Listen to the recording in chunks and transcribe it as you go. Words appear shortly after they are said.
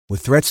With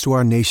threats to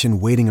our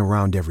nation waiting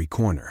around every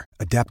corner,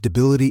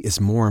 adaptability is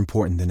more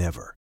important than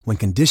ever. When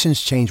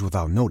conditions change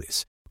without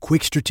notice,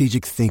 quick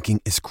strategic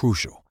thinking is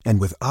crucial.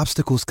 And with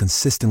obstacles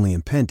consistently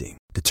impending,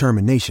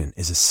 determination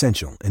is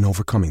essential in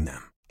overcoming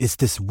them. It's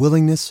this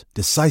willingness,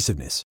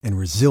 decisiveness, and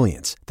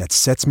resilience that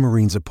sets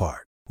Marines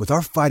apart. With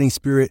our fighting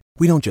spirit,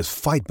 we don't just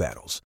fight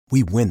battles,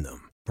 we win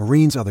them.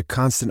 Marines are the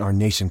constant our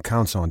nation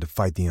counts on to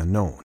fight the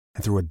unknown.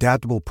 And through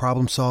adaptable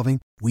problem solving,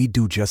 we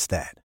do just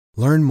that.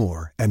 Learn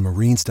more at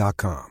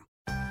marines.com.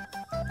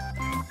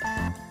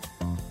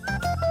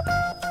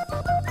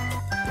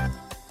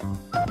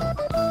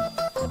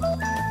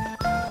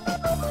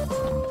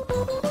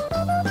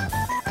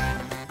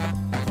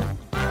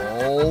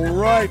 All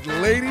right,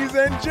 ladies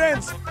and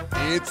gents,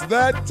 it's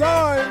that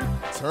time.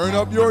 Turn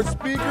up your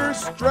speakers,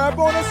 strap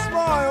on a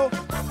smile.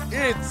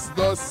 It's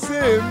the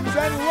Sims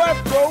and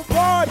Lefko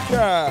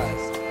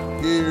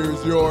podcast.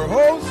 Here's your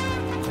host,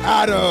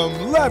 Adam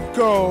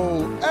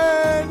Lefko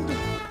and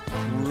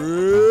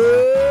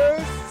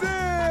Chris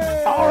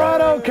Sims. All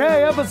right,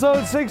 okay,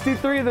 episode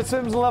 63 of the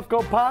Sims and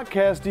Lefko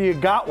podcast. Do you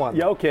got one?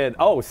 Yo, kid.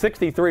 Oh,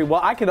 63.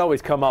 Well, I could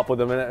always come up with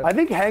them. I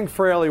think Hank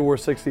Fraley wore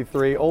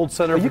 63, old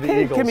center for the Eagles.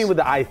 You can't hit me with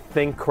the I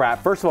think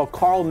crap. First of all,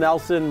 Carl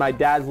Nelson, my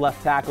dad's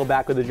left tackle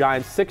back with the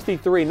Giants,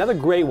 63. Another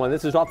great one.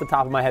 This is off the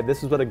top of my head.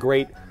 This is what a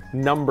great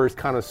numbers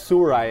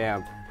connoisseur I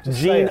am.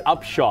 Gene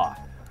Upshaw.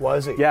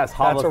 Was he? Yes,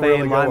 Hall of Fame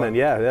really lineman.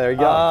 Yeah, there you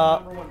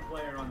go. Number one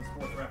player on the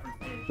Sports Reference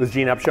page. Was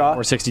Gene Upshaw?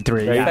 Or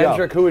 63. There you Yeah. go.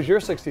 Kendrick, who was your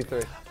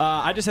 63?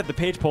 I just had the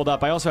page pulled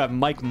up. I also have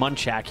Mike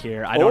Munchak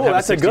here. I don't Oh, have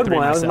that's a good 63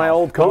 one. That was myself. my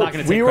old I'm coach. not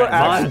going to take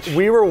credit.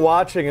 We were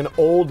watching an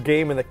old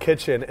game in the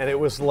kitchen, and it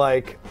was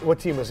like, what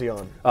team was he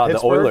on? The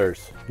Pittsburgh?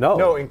 Oilers.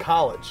 No, in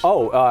college.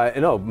 Oh,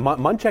 no.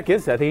 Munchak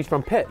is. I think he's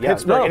from Pitt. Yeah.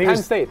 Pittsburgh. No, and he Penn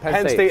was State.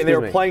 Penn State, and they were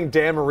excuse me. playing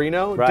Dan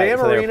Marino. Right, Dan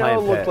so they were Marino playing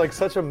looked Pitt. like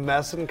such a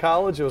mess in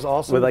college. It was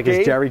awesome. With, like,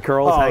 his Jerry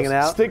curls hanging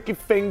out? Stinky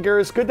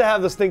fingers. Good to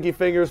have the stinky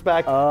fingers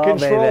back. Oh,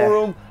 Control baby.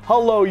 room.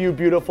 Hello, you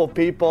beautiful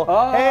people.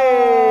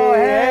 Oh,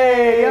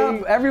 hey.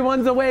 Yep,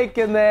 everyone's awake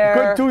in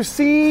there. Good to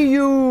see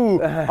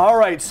you. All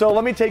right, so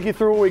let me take you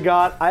through what we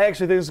got. I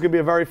actually think this is going to be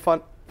a very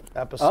fun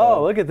episode.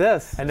 Oh, look at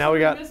this. And now we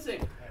got Rick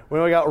You're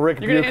going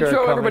to Bucher intro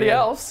coming everybody in.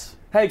 else.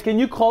 Hey, can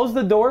you close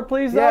the door,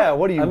 please? though? Yeah,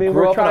 what do you, I mean,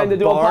 grew we're up in trying a to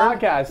do barn? a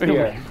podcast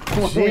here.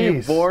 Were you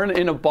Jeez. born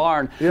in a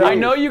barn? Yeah. I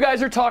know you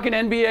guys are talking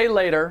NBA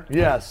later.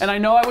 Yes. And I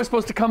know I was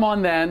supposed to come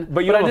on then.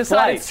 But you I have a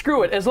decided, flight.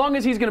 screw it. As long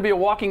as he's going to be a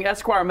walking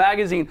Esquire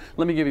magazine,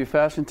 let me give you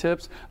fashion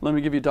tips. Let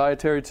me give you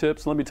dietary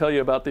tips. Let me tell you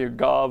about the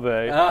agave.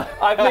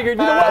 I figured,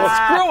 you know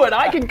what? Screw it.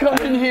 I can come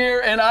in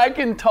here and I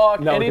can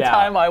talk No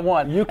anytime doubt. I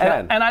want. You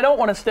can. And I don't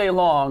want to stay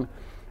long.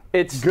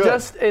 It's Good.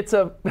 just, it's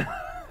a...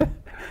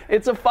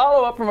 It's a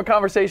follow-up from a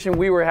conversation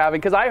we were having,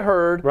 because I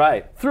heard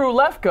through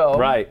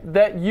Lefko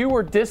that you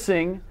were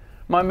dissing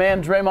my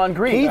man Draymond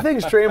Green. He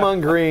thinks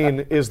Draymond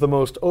Green is the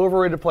most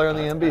overrated player in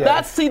the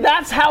NBA.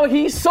 That's how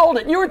he sold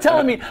it. You were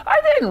telling me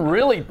I didn't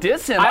really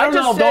diss him. I don't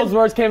just know if said, those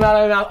words came out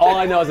of my mouth. All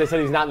I know is they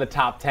said he's not in the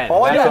top 10.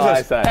 All I That's know is all I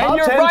this. say. and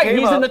you're Top 10 right. came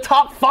He's up. in the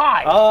top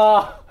 5.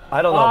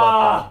 I don't know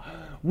about that.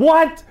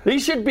 What? He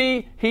should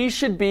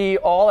be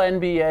all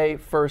NBA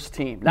first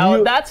team.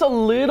 Now that's a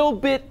little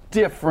bit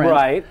different,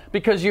 Right.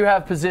 Because you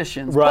have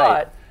positions,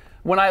 Right. But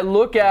when I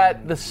look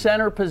at the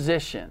center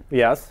position,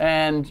 Yes.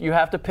 and you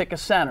have to pick a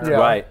center, Yeah.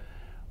 Right.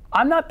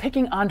 I'm not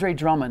picking Andre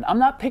Drummond. I'm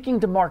not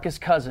picking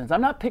DeMarcus Cousins. I'm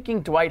not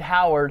picking Dwight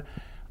Howard.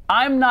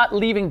 I'm not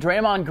leaving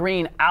Draymond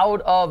Green out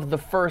of the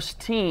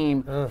first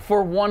team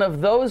for one of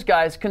those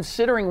guys,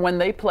 considering when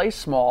they play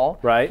small,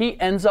 he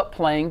ends up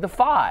playing the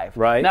 5.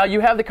 Right. Now, you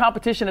have the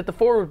competition at the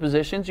forward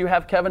positions. You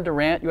have Kevin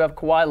Durant. You have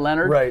Kawhi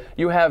Leonard.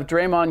 You have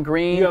Draymond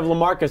Green. You have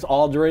LaMarcus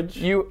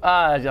Aldridge.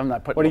 I'm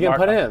not putting What are you going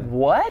to put LaMarcus- him?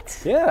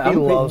 What? Yeah. He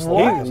loves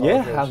LaMarcus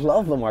Aldridge. Yeah, I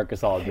love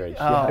LaMarcus Aldridge.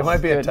 It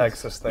might be a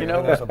Texas thing. You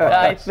know, There's a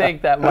bias. I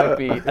think that might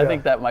be. I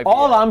think that might be.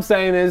 All it. I'm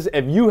saying is,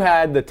 if you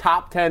had the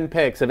top 10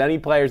 picks of any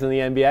players in the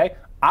NBA,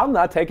 I'm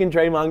not taking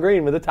Draymond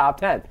Green with the top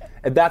 10.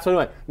 If that's what I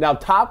want. Now,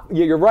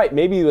 you're right.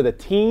 Maybe with a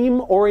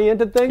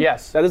team-oriented thing.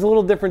 Yes. That is a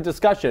little different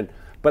discussion.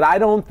 But I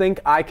don't think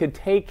I could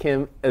take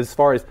him as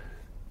far as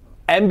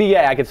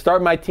NBA. I could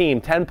start my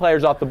team, 10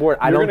 players off the board.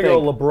 You're going to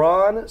go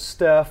LeBron,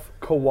 Steph,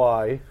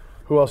 Kawhi.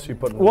 Who else are you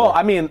putting? Well,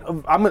 I mean,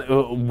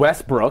 I'm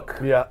Westbrook.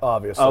 Yeah,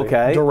 obviously.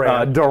 Okay.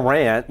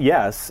 Durant.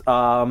 Yes.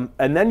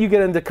 And then you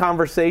get into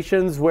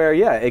conversations where,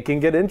 it can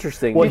get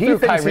interesting. Well, he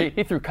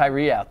threw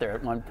Kyrie out there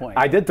at one point.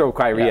 I did throw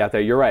Kyrie out there.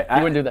 You're right.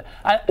 He wouldn't do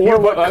that. Or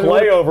put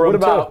Clay over him, What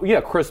about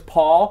too. Chris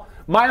Paul?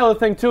 My other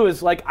thing, too,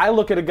 is I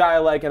look at a guy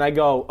and I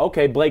go,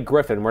 okay, Blake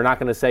Griffin. We're not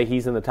going to say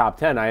he's in the top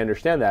 10. I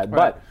understand that.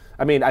 Right. But,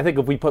 I mean, I think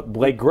if we put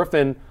Blake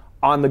Griffin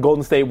on the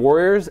Golden State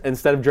Warriors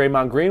instead of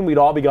Draymond Green, we'd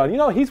all be going,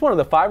 he's one of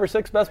the 5 or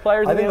 6 best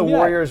players in the NBA. I think the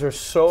Warriors are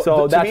so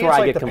So to that's me, where it's I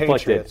like get the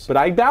conflicted. Patriots. But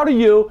I bow to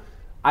you.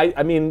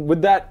 I mean,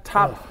 with that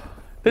top...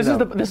 This is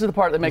the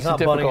part that makes it not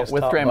bunning difficult his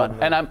with top Draymond,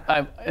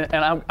 button.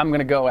 and I'm going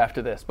to go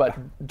after this. But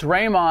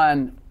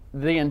Draymond,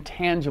 the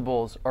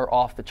intangibles are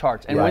off the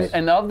charts, and Right.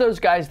 and of those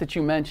guys that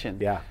you mentioned,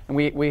 Yeah. and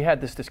we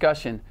had this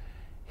discussion,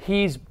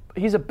 he's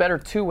He's a better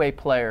two-way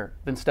player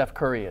than Steph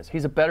Curry is.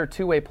 He's a better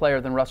two-way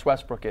player than Russ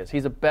Westbrook is.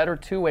 He's a better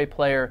two-way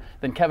player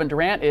than Kevin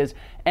Durant is.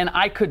 And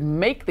I could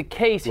make the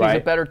case he's a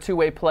better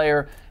two-way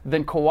player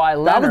than Kawhi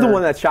Leonard. That was the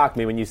one that shocked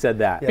me when you said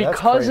that. Yeah,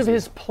 because of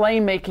his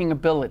playmaking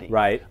ability.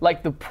 Right.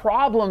 Like the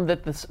problem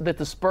that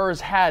the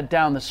Spurs had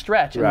down the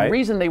stretch, and the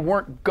reason they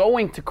weren't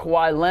going to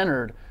Kawhi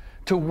Leonard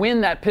to win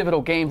that pivotal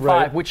Game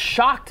 5, which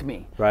shocked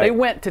me. Right. They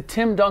went to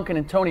Tim Duncan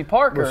and Tony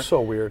Parker. It was so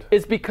weird.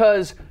 Is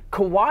because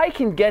Kawhi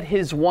can get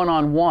his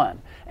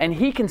one-on-one, and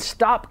he can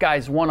stop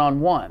guys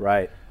one-on-one.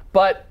 Right.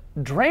 But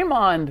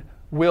Draymond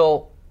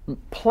will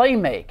play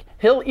make.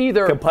 He'll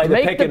either Can play the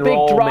make pick the and big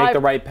roll, drive, make the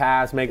right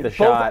pass, make the both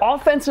shot.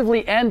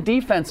 offensively and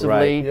defensively.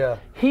 Right. Yeah.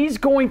 He's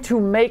going to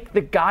make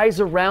the guys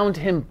around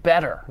him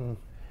better.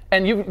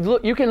 And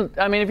you can,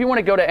 I mean, if you want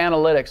to go to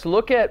analytics,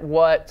 look at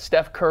what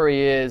Steph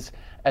Curry is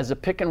as a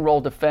pick and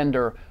roll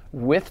defender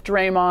with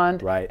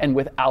Draymond and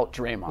without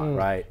Draymond.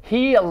 Right.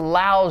 He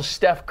allows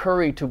Steph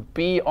Curry to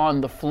be on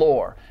the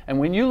floor. And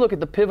when you look at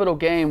the pivotal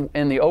game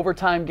in the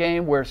overtime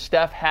game where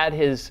Steph had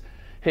his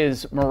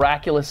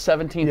miraculous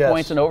 17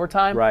 points in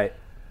overtime,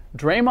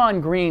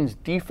 Draymond Green's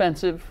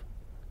defensive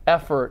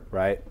effort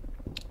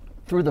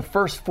through the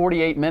first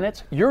 48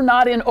 minutes, you're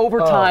not in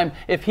overtime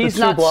if he's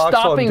not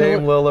stopping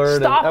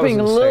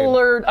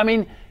Lillard. I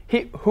mean,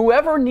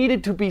 whoever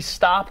needed to be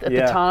stopped at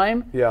the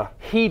time,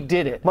 he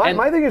did it.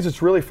 My thing is,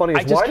 it's really funny.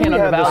 I just can't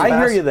undervalue it. I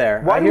hear you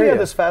there. Why do we have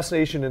this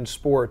fascination in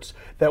sports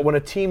that when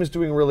a team is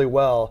doing really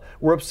well,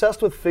 we're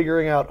obsessed with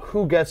figuring out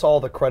who gets all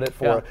the credit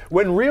for it?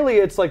 When really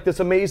it's like this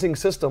amazing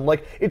system.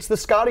 Like, it's the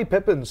Scottie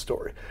Pippen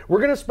story. We're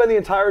going to spend the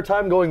entire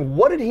time going,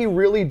 what did he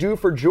really do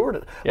for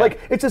Jordan?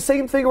 Like, it's the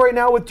same thing right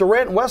now with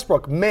Durant and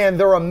Westbrook. Man,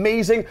 they're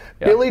amazing.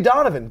 Billy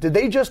Donovan, did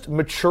they just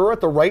mature at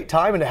the right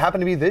time and it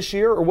happened to be this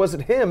year, or was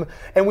it him?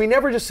 And we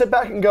never just sit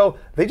back and go,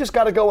 they just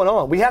got it going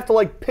on. We have to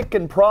like pick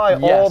and pry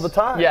all the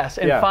time. Yes,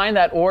 and find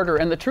that order.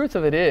 And the truth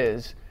of it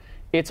is,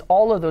 it's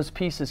all of those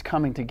pieces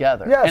coming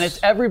together. Yes. And it's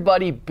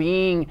everybody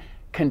being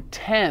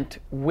content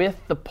with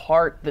the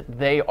part that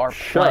they are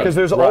playing. Because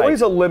there's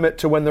always a limit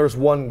to when there's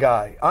one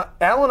guy.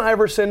 Allen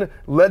Iverson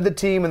led the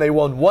team and they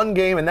won one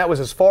game, and that was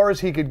as far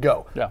as he could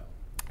go. Yeah.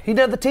 He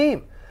did the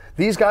team.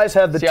 These guys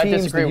have the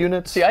teams, the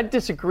units. I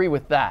disagree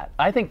with that.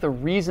 I think the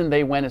reason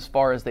they went as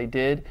far as they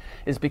did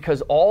is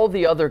because all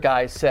the other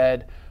guys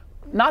said,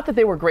 not that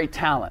they were great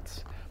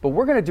talents, but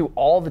we're going to do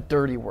all the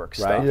dirty work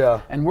stuff.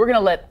 Yeah. And we're going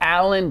to let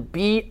Allen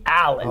be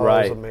Allen. Oh,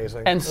 that was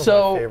amazing. And that was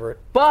my favorite.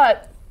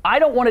 But I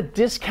don't want to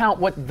discount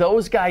what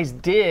those guys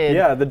did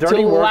the dirty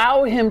to work.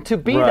 allow him to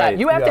be that.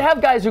 You have to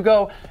have guys who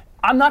go,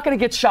 I'm not going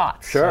to get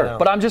shots,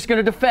 but I'm just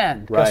going to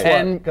defend.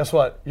 Guess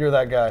what? You're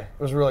that guy. It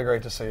was really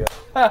great to see you.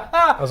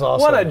 That was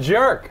awesome. What a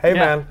jerk. Hey,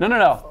 man.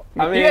 No.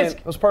 I mean,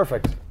 it was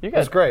perfect. It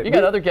was great. You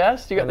got other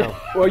guests?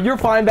 Well, you're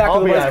flying back to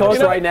the West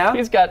Coast right now?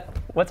 He's got,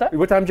 what's that?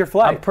 What time's your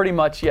flight? I'm pretty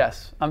much,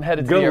 yes. I'm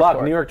headed to the airport. Good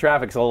luck. New York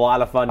trapfic's a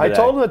lot of fun today. I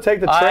told him to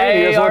take the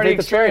train. I already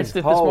experienced it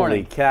this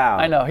morning. Holy cow.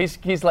 I know.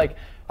 He's like,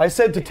 I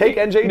said to take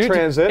NJ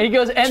Transit he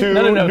goes, to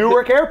no.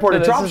 Newark Airport.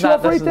 It drops you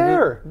off right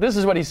there. This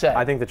is what he said.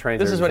 I think the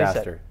trains are a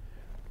disaster.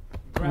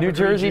 New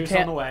Jersey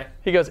on the way.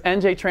 He goes,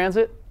 NJ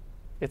Transit,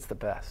 it's the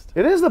best.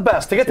 It is the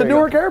best to get to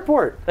Newark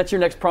Airport. That's your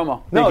next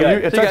promo. No,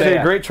 it's actually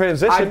a great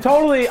transition.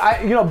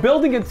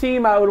 Building a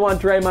team, I would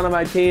want Draymond on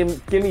my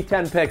team. Give me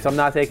 10 picks. I'm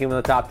not taking him in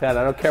the top 10.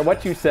 I don't care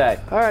what you say.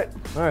 All right.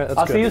 That's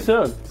I'll good. see you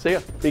soon. See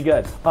you. Be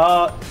good.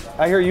 I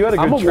hear you had a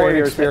good train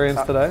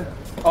experience today.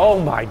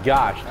 Oh my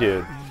gosh,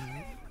 dude.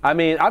 I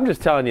mean, I'm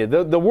just telling you,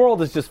 the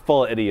world is just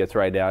full of idiots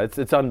right now.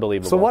 It's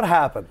unbelievable. So what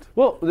happened?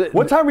 Well,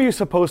 what time were you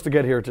supposed to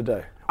get here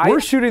today? We're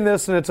shooting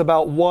this, and it's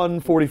about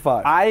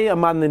 1:45. I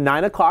am on the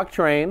 9 o'clock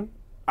train.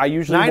 I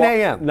usually 9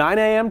 a.m. 9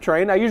 a.m.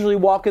 train. I usually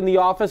walk in the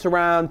office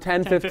around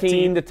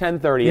 10:15 to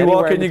 10:30. You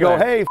walk in, you go,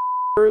 hey,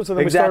 and then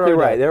exactly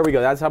right. There we go.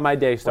 That's how my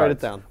day starts. Write it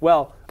down.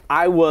 Well,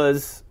 I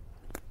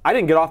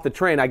didn't get off the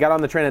train. I got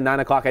on the train at 9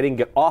 o'clock. I didn't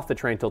get off the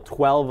train until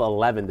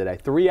 12:11 today.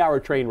 3-hour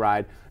train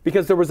ride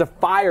because there was a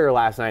fire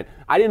last night.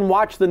 I didn't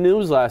watch the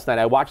news last night.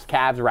 I watched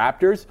Cavs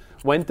Raptors,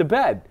 went to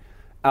bed.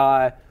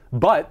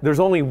 But there's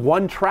only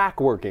one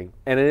track working,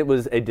 and it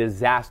was a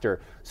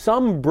disaster.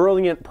 Some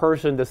brilliant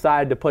person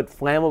decided to put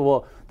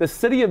flammable. The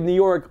city of New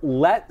York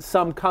let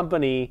some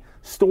company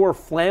store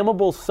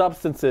flammable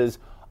substances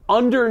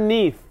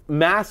underneath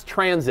mass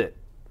transit.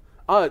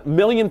 A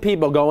million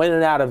people go in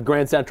and out of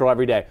Grand Central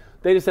every day.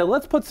 They just said,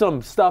 let's put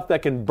some stuff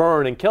that can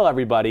burn and kill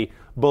everybody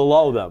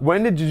below them.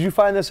 When did you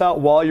find this out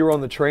while you were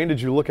on the train?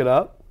 Did you look it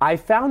up? I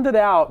found it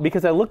out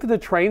because I looked at the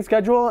train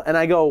schedule and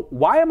I go,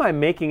 why am I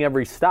making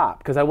every stop?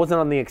 Because I wasn't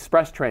on the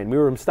express train. We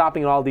were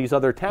stopping in all these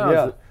other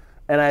towns.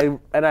 Yeah.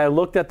 And I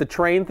looked at the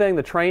train thing,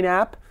 the train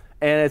app,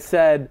 and it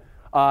said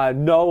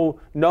no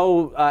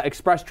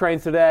express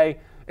trains today.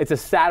 it's a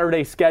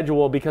Saturday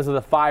schedule because of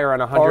the fire on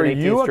 118th Street.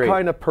 Are you a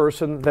kind of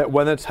person that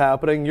when it's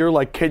happening, you're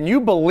like, can you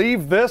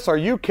believe this? Are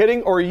you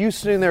kidding? Or are you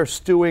sitting there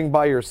stewing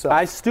by yourself?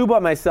 I stew by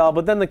myself,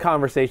 but then the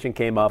conversation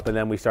came up, and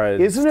then we started.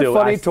 Isn't it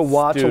funny to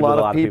watch a lot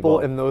of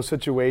people in those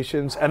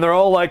situations, and they're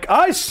all like,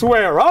 I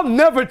swear, I'm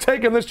never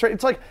taking this train.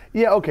 It's like,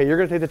 yeah, okay, you're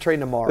going to take the train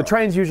tomorrow. The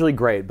train's usually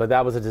great, but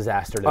that was a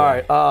disaster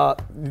today. All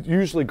right,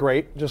 usually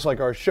great, just like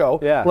our show.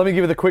 Yeah. Let me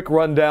give you the quick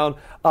rundown.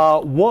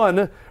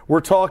 One, we're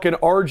talking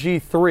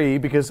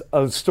RG3 because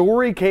a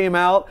story came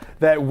out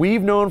that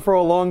we've known for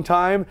a long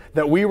time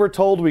that we were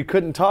told we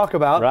couldn't talk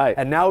about, right.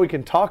 And now we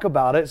can talk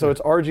about it. So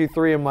it's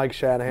RG3 and Mike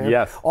Shanahan.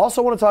 Yes.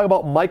 Also want to talk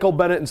about Michael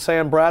Bennett and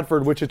Sam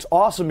Bradford, which it's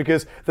awesome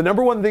because the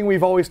number one thing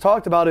we've always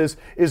talked about is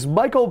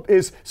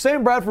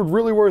Sam Bradford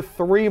really worth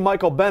 3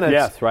 Michael Bennetts?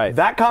 Yes, right.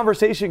 That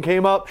conversation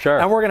came up, sure.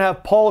 And we're going to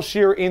have Paul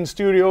Scheer in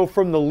studio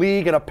from the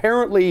league, and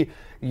apparently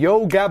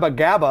Yo Gabba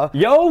Gabba.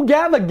 Yo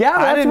Gabba Gabba.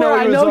 That's where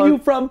I know you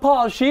from,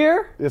 Paul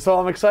Scheer. So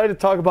I'm excited to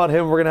talk about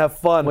him. We're going to have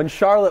fun. When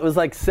Charlotte was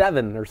like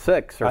 7 or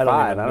 6 or 5.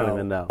 I don't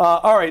even know.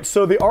 All right,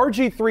 so the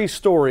RG3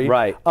 story.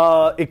 Right.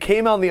 It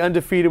came out on the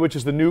Undefeated, which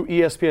is the new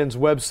ESPN's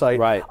website.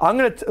 Right. I'm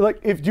going to,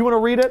 do you want to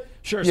read it?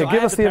 Sure. Yeah, so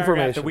give I us have the paragraph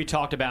information that we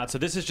talked about. So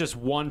this is just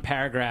one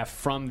paragraph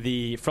from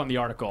the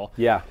article.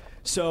 Yeah.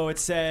 So it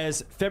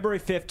says,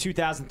 February 5th,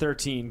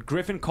 2013,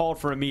 Griffin called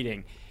for a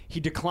meeting. He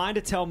declined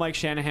to tell Mike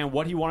Shanahan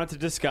what he wanted to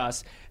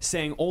discuss,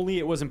 saying only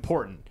it was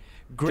important.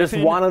 Just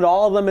wanted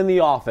all of them in the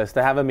office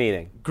to have a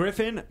meeting.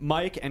 Griffin,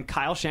 Mike, and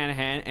Kyle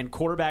Shanahan and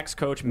quarterbacks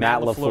coach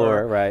Matt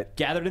LaFleur, right,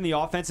 gathered in the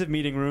offensive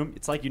meeting room.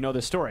 It's like you know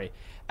this story.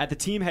 At the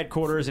team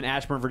headquarters in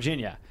Ashburn,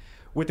 Virginia.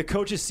 With the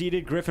coaches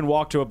seated, Griffin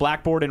walked to a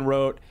blackboard and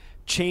wrote,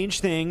 "Change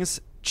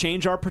things,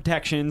 change our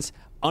protections,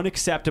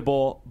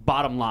 unacceptable,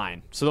 bottom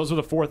line." So those were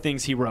the 4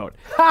 things he wrote.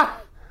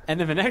 And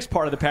then the next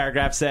part of the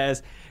paragraph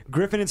says,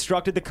 Griffin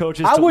instructed the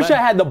coaches I wish I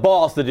had the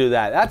balls to do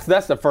that.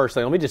 That's the first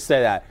thing. Let me just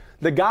say that.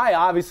 The guy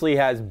obviously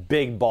has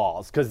big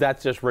balls because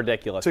that's just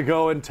ridiculous. To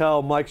go and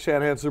tell Mike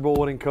Shanahan, Super Bowl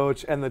winning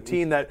coach, and the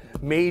team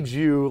that made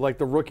you like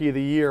the rookie of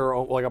the year,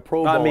 or like a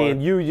Pro Bowler. I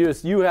mean, you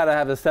had to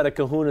have a set of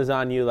kahunas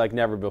on you like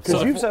never before.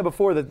 Because you've said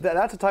before that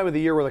that's a time of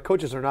the year where the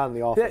coaches are not in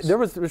the office. There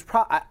was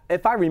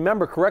if I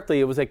remember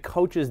correctly, it was a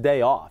coach's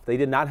day off. They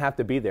did not have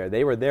to be there.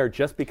 They were there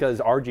just because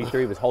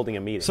RG3 was holding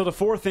a meeting. So the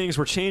 4 things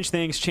were change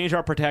things, change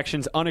our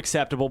protections,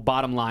 unacceptable,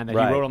 bottom line that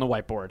right. he wrote on the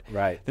whiteboard.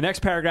 Right. The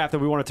next paragraph that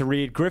we wanted to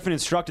read, Griffin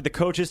instructed the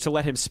coaches to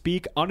let him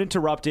speak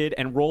uninterrupted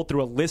and rolled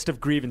through a list of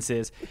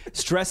grievances,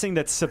 stressing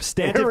that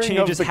substantive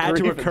changes had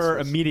to occur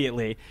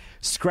immediately.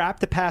 Scrap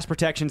the pass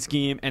protection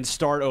scheme and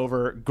start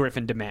over,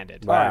 Griffin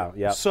demanded. Wow. Right.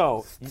 Yep.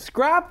 So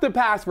scrap the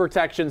pass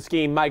protection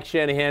scheme, Mike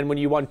Shanahan, when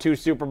you won 2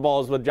 Super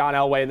Bowls with John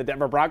Elway and the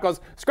Denver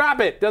Broncos. Scrap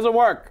it. Doesn't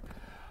work.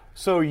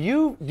 So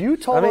you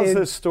told us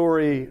this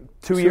story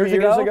 2 years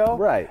ago,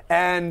 right?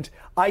 And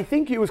I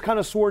think it was kind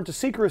of sworn to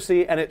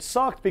secrecy, and it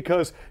sucked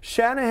because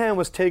Shanahan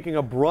was taking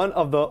a brunt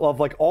of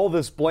all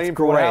this blame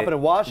for what happened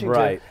in Washington,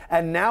 right.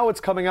 And now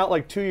it's coming out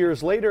like 2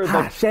 years later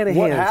that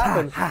what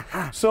happened.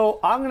 So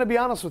I'm going to be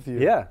honest with you.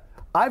 Yeah,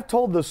 I've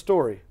told this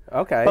story.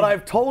 Okay, but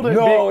I've told it.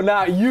 No,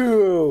 not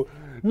you.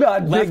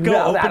 Not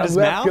Lefko opened his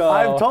mouth.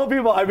 I've told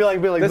people. I'd be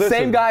like, the listen.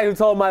 same guy who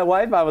told my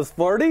wife I was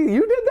flirting. You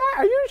did that?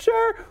 Are you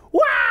sure?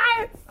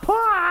 What?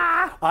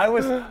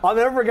 I'll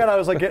never forget. I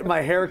was like getting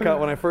my hair cut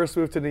when I first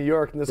moved to New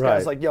York, and this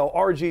guy's like, "Yo,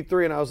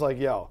 RG3," and I was like,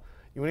 "Yo,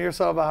 you want to hear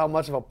something about how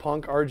much of a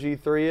punk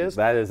RG3 is?"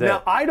 That is it.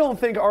 Now, I don't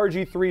think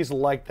RG3's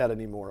like that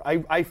anymore.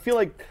 I feel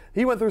like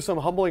he went through some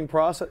humbling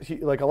process,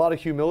 like a lot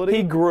of humility.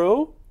 He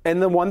grew,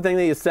 and the one thing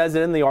that he says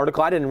in the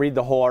article, I didn't read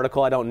the whole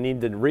article. I don't need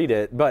to read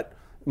it, but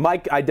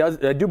Mike, I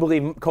do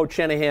believe Coach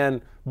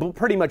Shanahan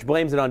pretty much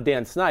blames it on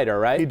Dan Snyder,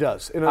 right? He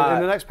does. In the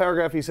next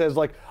paragraph, he says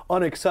like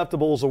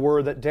unacceptable is a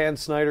word that Dan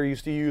Snyder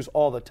used to use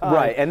all the time.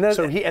 Right, and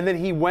then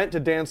he went to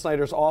Dan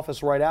Snyder's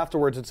office right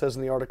afterwards. It says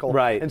in the article,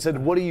 right, and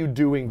said, "What are you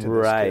doing to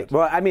this kid?"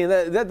 Well, I mean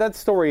that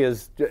story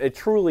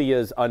truly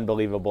is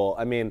unbelievable.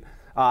 I mean,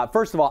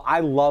 first of all, I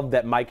love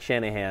that Mike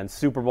Shanahan,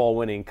 Super Bowl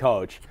winning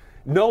coach,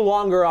 no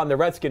longer on the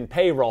Redskin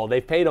payroll.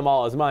 They've paid him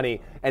all his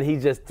money, and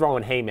he's just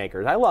throwing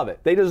haymakers. I love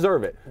it. They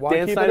deserve it.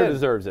 Dan Snyder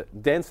deserves it.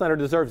 Dan Snyder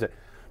deserves it.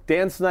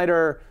 Dan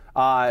Snyder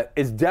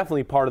is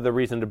definitely part of the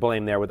reason to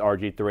blame there with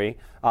RG3.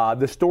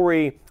 The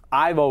story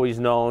I've always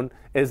known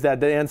is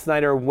that Dan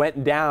Snyder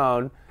went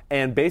down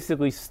and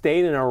basically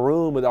stayed in a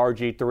room with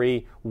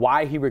RG3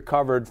 while he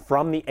recovered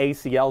from the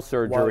ACL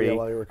surgery.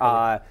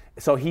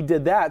 So he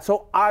did that.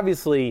 So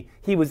obviously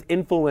he was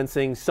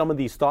influencing some of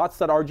these thoughts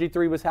that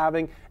RG3 was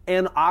having,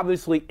 and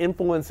obviously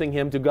influencing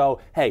him to go,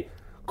 hey,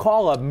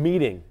 call a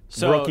meeting,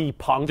 rookie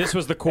punk. This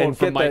was the quote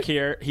from Mike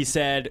here. He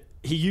said,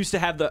 he used to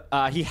have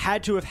he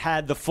had to have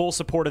had the full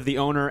support of the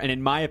owner and,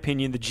 in my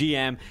opinion, the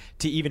GM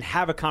to even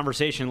have a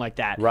conversation like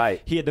that.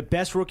 Right. He had the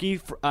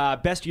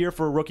best year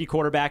for a rookie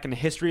quarterback in the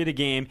history of the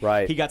game.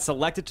 Right. He got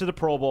selected to the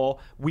Pro Bowl.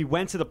 We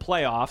went to the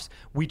playoffs.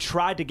 We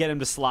tried to get him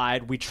to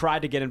slide. We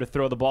tried to get him to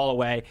throw the ball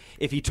away.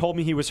 If he told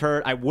me he was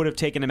hurt, I would have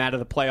taken him out of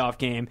the playoff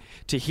game.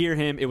 To hear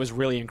him, it was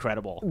really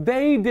incredible.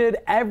 They did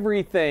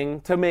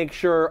everything to make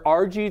sure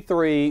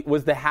RG3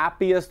 was the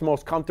happiest,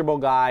 most comfortable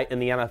guy in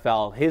the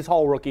NFL his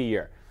whole rookie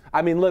year.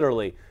 I mean,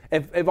 literally,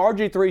 if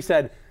RG3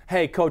 said,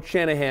 hey, Coach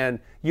Shanahan,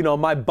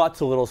 my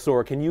butt's a little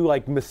sore. Can you,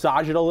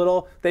 massage it a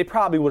little? They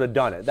probably would have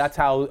done it. That's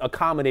how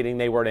accommodating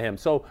they were to him.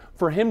 So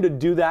for him to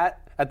do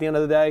that at the end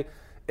of the day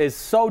is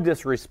so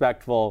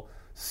disrespectful,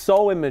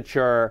 so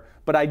immature.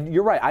 But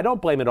you're right. I don't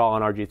blame it all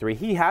on RG3.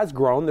 He has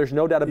grown. There's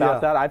no doubt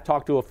about that. I've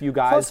talked to a few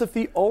guys. Plus, if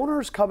the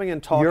owner's coming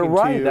and talking you're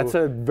right. to you, That's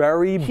a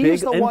very big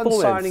influence. He's the one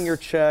signing your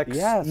checks.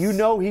 Yes.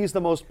 He's the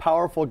most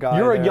powerful guy.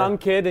 You're there. a young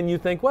kid, and you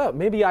think, well,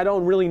 maybe I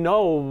don't really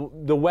know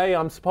the way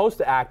I'm supposed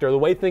to act or the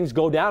way things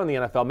go down in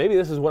the NFL. Maybe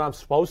this is what I'm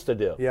supposed to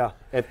do. Yeah.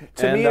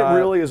 To me, it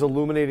really is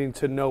illuminating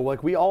to know,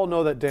 we all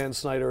know that Dan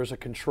Snyder is a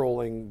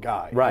controlling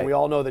guy. Right. And we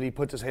all know that he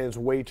puts his hands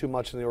way too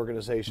much in the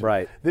organization.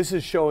 Right. This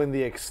is showing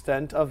the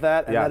extent of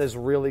that, and that is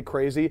really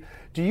crazy.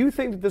 Do you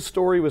think that this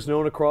story was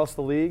known across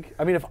the league?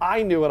 I mean, if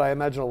I knew it, I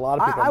imagine a lot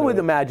of people I would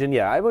knew it. imagine,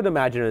 I would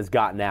imagine it's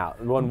gotten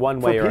out one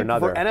way or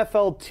another. For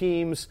NFL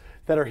teams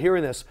that are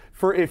hearing this,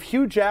 if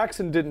Hugh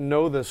Jackson didn't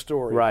know this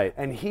story, right,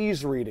 and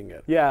he's reading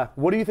it, yeah,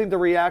 what do you think the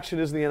reaction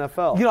is in the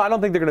NFL? I don't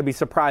think they're going to be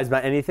surprised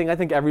by anything. I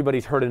think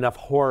everybody's heard enough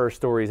horror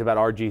stories about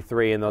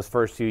RG3 in those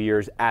first few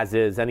years as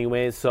is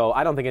anyways, so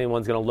I don't think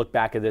anyone's going to look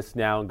back at this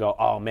now and go,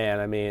 oh man,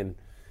 I mean,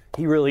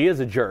 he really is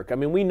a jerk. I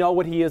mean, we know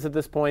what he is at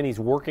this point. He's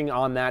working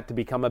on that to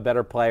become a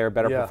better player,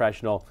 better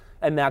professional,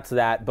 and that's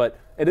that. But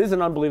it is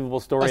an unbelievable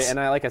story, and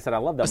like I said, I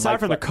love that.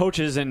 Aside from the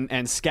coaches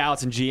and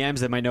scouts and GMs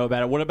that might know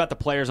about it, what about the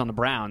players on the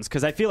Browns?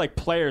 Because I feel like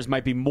players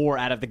might be more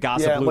out of the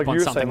gossip loop on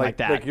something like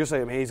that. Like you're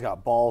saying, he's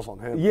got balls on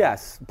him.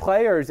 Yes,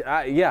 players,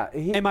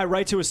 Am I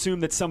right to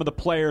assume that some of the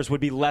players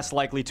would be less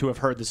likely to have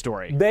heard the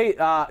story? They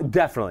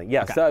definitely,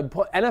 yes. Okay.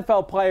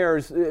 NFL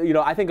players,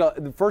 I think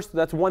first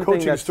that's one thing.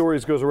 Coaching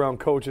stories goes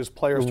around coaches,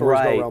 player stories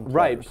go around players.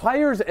 Right,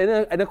 players,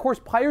 and of course,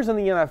 players in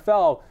the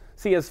NFL.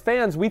 See, as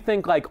fans, we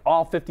think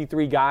all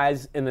 53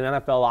 guys in the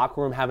NFL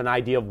locker room have an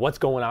idea of what's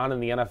going on in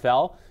the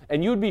NFL.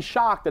 And you'd be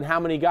shocked at how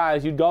many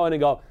guys you'd go in and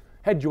go,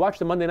 hey, did you watch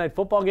the Monday Night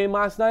Football game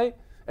last night?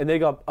 And they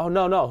go, oh,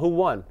 no, who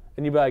won?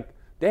 And you'd be like,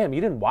 damn,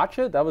 you didn't watch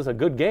it? That was a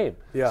good game.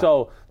 Yeah.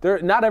 So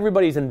not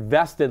everybody's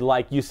invested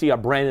like you see a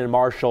Brandon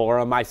Marshall or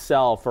a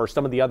myself or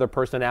some of the other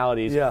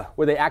personalities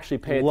where they actually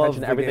pay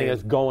attention to everything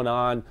that's going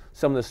on,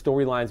 some of the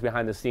storylines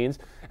behind the scenes.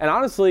 And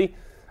honestly,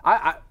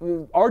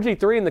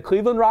 RG3 in the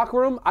Cleveland locker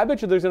room, I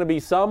bet you there's going to be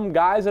some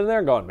guys in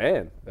there going,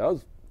 man, that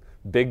was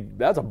big.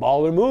 That's a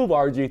baller move,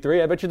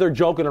 RG3. I bet you they're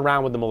joking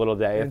around with him a little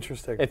day.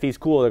 Interesting. If he's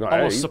cool, they're going,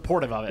 almost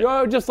supportive of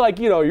it. Just like,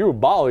 you're a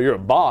baller. You're a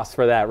boss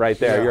for that right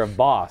there. Yeah. You're a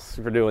boss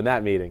for doing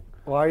that meeting.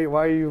 Why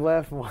are you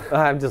laughing?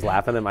 I'm just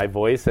laughing at my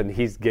voice, and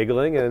he's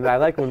giggling, and I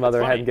like when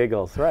Motherhead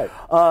giggles. Right.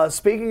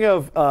 Speaking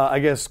of,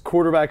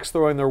 quarterbacks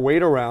throwing their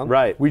weight around.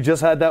 Right. We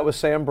just had that with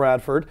Sam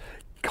Bradford,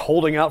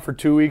 holding out for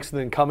 2 weeks and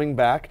then coming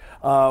back.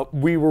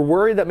 We were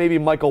worried that maybe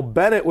Michael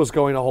Bennett was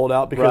going to hold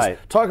out because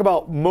talk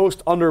about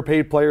most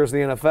underpaid players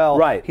in the NFL.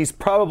 Right. He's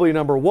probably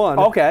number one.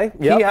 Okay.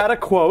 Yep. He had a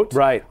quote.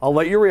 Right. I'll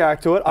let you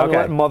react to it. I'm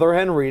going to let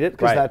Motherhead read it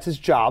because that's his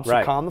job.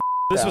 So calm the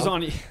This was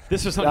on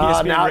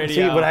ESPN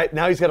Radio. See,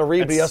 now he's got to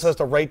read, but he also has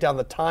to write down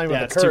the time of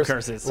the curse. 2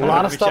 curses. A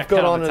lot of stuff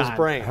going on in his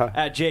brain.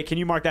 Jay, can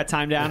you mark that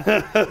time down?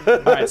 All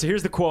right, so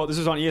here's the quote. This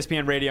was on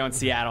ESPN Radio in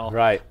Seattle.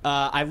 Right.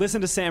 I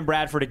listened to Sam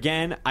Bradford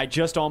again. I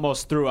just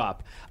almost threw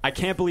up. I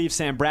can't believe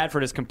Sam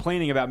Bradford is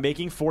complaining about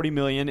making $40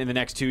 million in the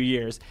next 2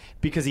 years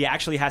because he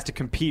actually has to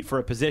compete for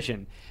a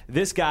position.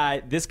 This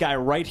guy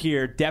right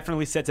here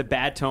definitely sets a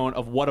bad tone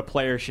of what a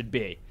player should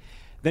be.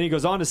 Then he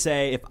goes on to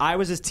say, if I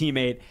was his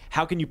teammate,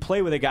 how can you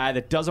play with a guy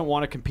that doesn't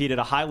want to compete at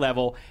a high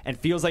level and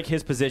feels like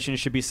his position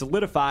should be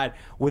solidified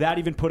without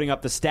even putting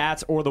up the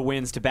stats or the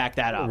wins to back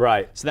that up?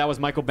 Right. So that was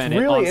Michael Bennett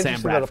really on Sam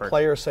interesting Bradford. that a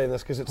player saying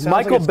this because it sounds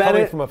Michael like it's coming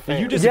Bennett, from a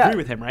fan. You disagree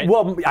with him, right?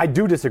 Well, I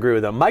do disagree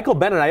with him. Michael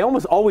Bennett, I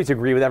almost always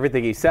agree with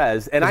everything he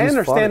says, and I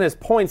understand his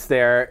points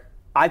there.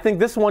 I think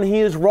this one he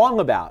is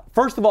wrong about.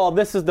 First of all,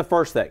 this is the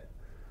first thing.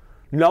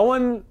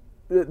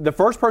 The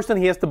first person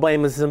he has to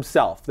blame is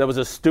himself. That was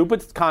a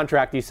stupid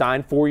contract he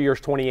signed, 4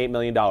 years, $28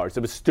 million. It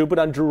was stupid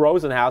on Drew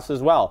Rosenhaus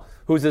as well,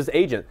 who's his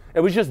agent. It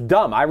was just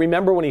dumb. I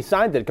remember when he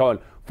signed it going,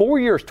 4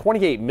 years,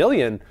 $28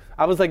 million.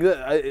 I was like,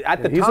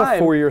 at the he's time, a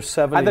 4 year,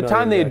 $70 at the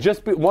time million they had guy.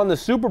 just won the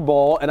Super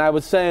Bowl, and I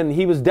was saying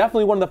he was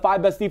definitely one of the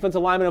 5 best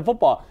defensive linemen in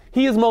football.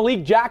 He is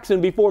Malik Jackson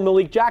before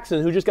Malik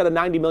Jackson, who just got a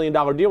 $90 million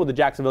deal with the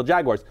Jacksonville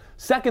Jaguars.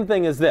 Second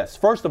thing is this.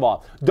 First of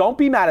all, don't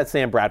be mad at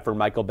Sam Bradford,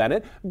 Michael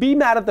Bennett. Be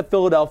mad at the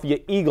Philadelphia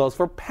Eagles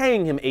for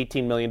paying him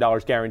 $18 million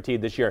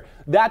guaranteed this year.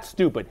 That's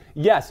stupid.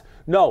 Yes,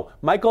 no,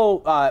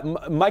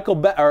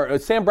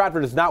 Sam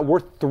Bradford is not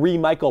worth 3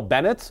 Michael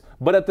Bennetts,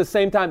 but at the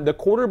same time, the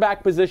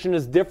quarterback position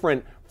is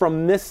different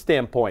from this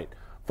standpoint.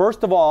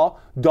 First of all,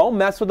 don't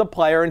mess with the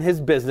player and his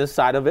business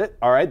side of it,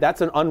 all right?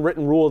 That's an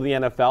unwritten rule of the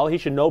NFL. He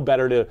should know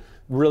better to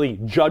really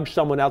judge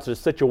someone else's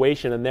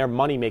situation and their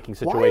money-making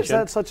situation. Why is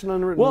that such an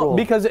unwritten rule? Well,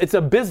 because it's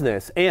a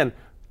business, and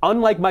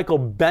unlike Michael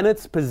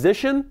Bennett's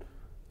position,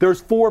 there's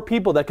 4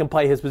 people that can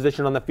play his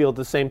position on the field at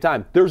the same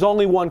time. There's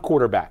only one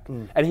quarterback,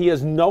 and he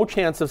has no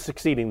chance of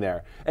succeeding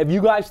there. If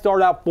you guys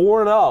start out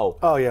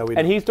 4-0,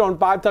 and he's thrown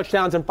 5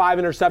 touchdowns and 5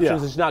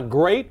 interceptions, it's not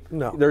great.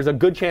 No. There's a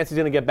good chance he's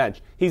going to get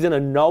benched. He's in a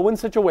no-win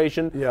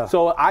situation. Yeah.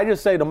 So I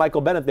just say to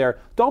Michael Bennett there,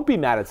 don't be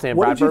mad at Sam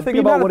What Bradford. did you think Be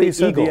about mad what at he the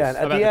said at the Eagles. end?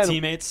 About the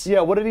teammates?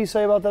 Yeah, what did he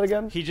say about that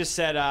again? He just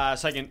said,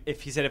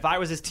 if I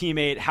was his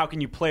teammate, how can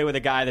you play with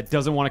a guy that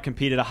doesn't want to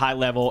compete at a high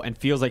level and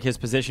feels like his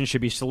position should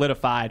be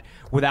solidified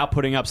without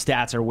putting up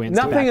stats or wins?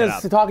 Nothing to is back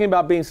it up? talking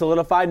about being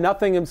solidified.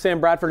 Nothing in Sam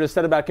Bradford has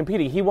said about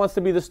competing. He wants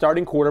to be the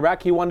starting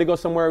quarterback. He wanted to go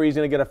somewhere where he's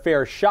going to get a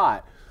fair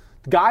shot.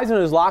 Guys in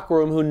his locker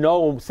room who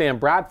know Sam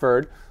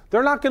Bradford,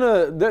 they're going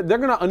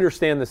to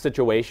understand the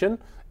situation.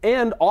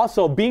 And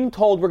also being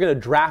told we're going to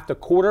draft a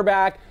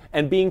quarterback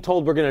and being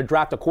told we're going to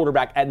draft a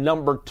quarterback at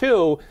number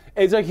 2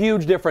 is a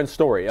huge different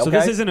story. Okay? So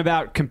this isn't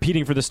about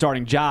competing for the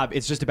starting job.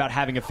 It's just about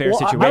having a fair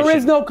situation. There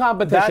is no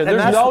competition.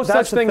 There's no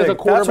such thing as a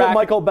quarterback. That's what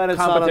Michael Bennett's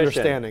not competition.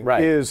 understanding.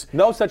 Right. Is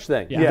no such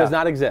thing. It does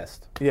not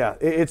exist. Yeah,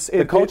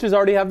 The coaches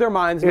already have their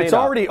minds made up. It's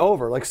already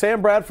over. Like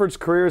Sam Bradford's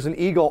career as an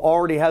Eagle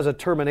already has a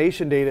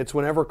termination date. It's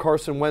whenever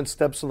Carson Wentz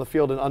steps on the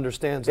field and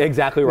understands it.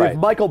 Exactly right. With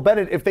Michael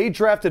Bennett, if they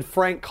drafted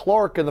Frank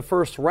Clark in the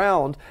first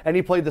round and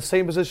he played the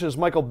same position as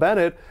Michael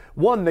Bennett,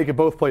 1, they could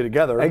both play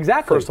together.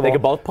 Exactly. First of They all.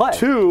 could both play.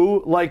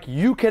 2, like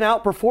you can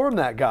outperform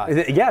that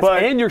guy. Yes,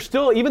 and you're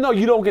still, even though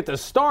you don't get to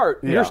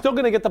start, you're still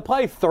going to get to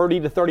play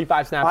 30 to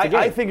 35 snaps a game.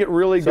 I think it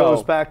really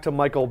goes back to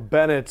Michael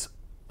Bennett's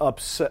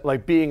upset,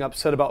 like being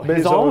upset about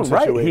his own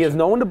situation. Right. He has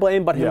no one to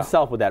blame but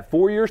himself with that.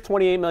 4 years,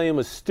 $28 million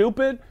was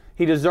stupid.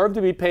 He deserved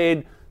to be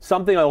paid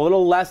something a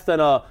little less than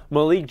a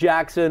Malik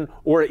Jackson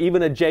or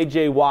even a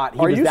J.J. Watt. He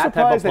was that type of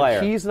player. Are you surprised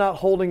that he's not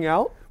holding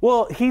out?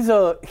 Well, he's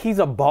a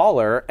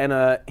baller,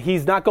 and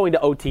he's not going to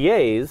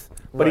OTAs,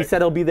 but he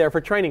said he'll be there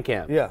for training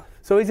camp. Yeah.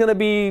 So he's going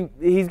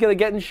to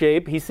get in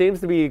shape. He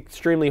seems to be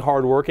extremely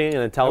hardworking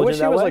and intelligent. I wish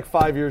he that was way. like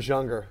 5 years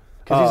younger.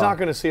 Because he's not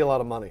going to see a lot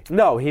of money.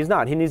 No, he's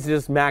not. He needs to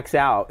just max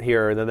out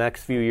here in the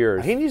next few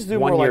years. He needs to do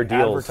more one-year like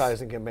deals.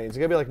 advertising campaigns. He's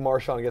going to be like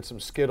Marshawn and get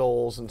some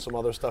Skittles and some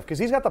other stuff. Because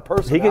he's got the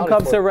personality. He can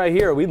come sit right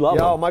here. We love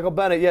him. Michael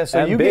Bennett, yeah. So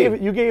And you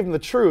big. gave him the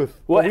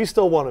truth, but we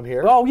still want him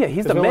here. Oh, yeah,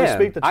 he's the 'Cause we only man.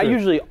 speak the I truth.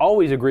 usually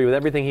always agree with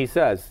everything he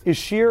says. Is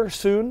Scheer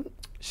soon?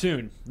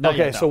 Soon. Not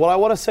Okay, yet, so though. what I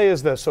want to say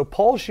is this. So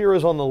Paul Scheer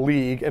is on the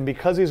league, and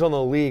because he's on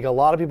the league, a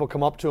lot of people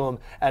come up to him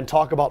and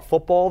talk about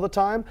football all the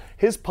time.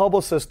 His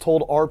publicist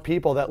told our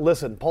people that,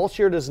 listen, Paul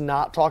Scheer does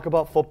not talk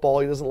about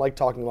football. He doesn't like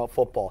talking about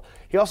football.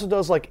 He also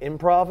does like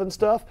improv and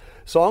stuff.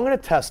 So I'm going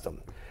to test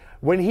him.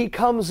 When he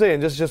comes in,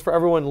 just for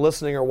everyone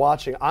listening or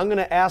watching, I'm going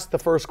to ask the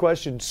first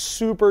question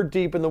super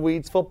deep in the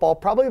weeds football,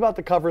 probably about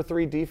the cover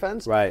 3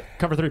 defense. Right.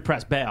 Cover 3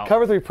 press bail.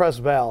 Cover 3 press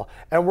Val,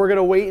 and we're going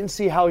to wait and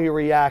see how he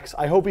reacts.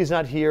 I hope he's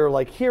not here,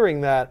 like,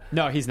 hearing that.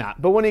 No, he's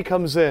not. But when he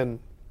comes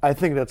in, I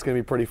think that's going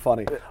to be pretty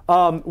funny.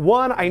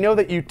 One, I know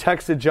that you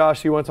texted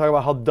Josh. You want to talk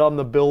about how dumb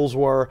the Bills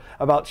were,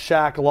 about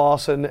Shaq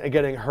Lawson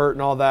getting hurt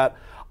and all that.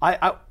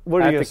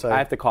 What are you going to say? I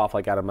have to cough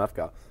like Adam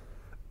Lefko.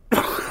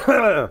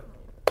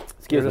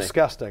 You're me.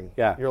 disgusting.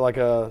 Yeah. You're like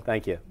a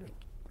Thank you.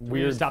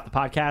 Weird. Stop the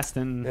podcast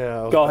and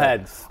Go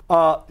ahead.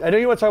 I know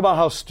you want to talk about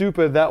how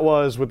stupid that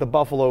was with the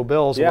Buffalo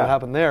Bills and Yeah. what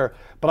happened there,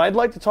 but I'd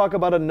like to talk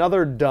about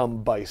another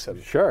dumb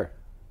bison. Sure.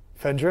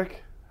 Fendrick,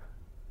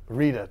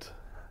 read it.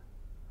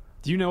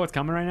 Do you know what's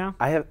coming right now?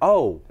 I have.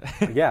 Oh,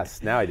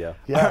 yes. Now I do.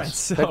 Yes. All right,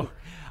 so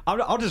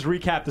I'll just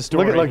recap the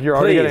story. Look, you're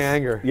already Please. getting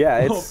angry.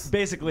 Yeah, Well, it's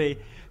basically,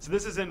 so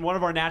this is in one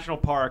of our national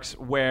parks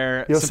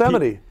where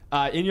Yosemite.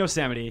 In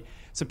Yosemite,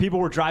 some people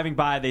were driving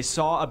by. They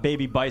saw a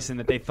baby bison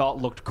that they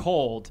thought looked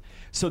cold,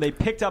 so they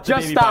picked up the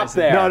Just baby stop bison.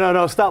 there.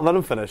 No, stop. Let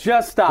him finish.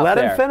 just stop. Let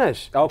there. him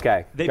finish.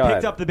 Okay. They go picked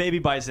ahead. up the baby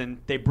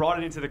bison. They brought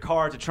it into the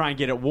car to try and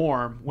get it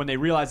warm. When they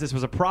realized this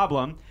was a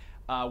problem,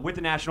 with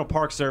the National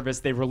Park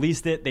Service, they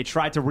released it. They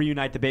tried to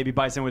reunite the baby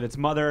bison with its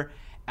mother.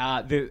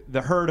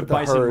 The herd of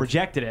bison herd.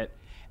 rejected it,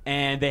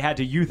 and they had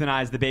to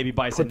euthanize the baby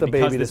bison Put the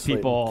because baby to this sleep.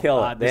 people,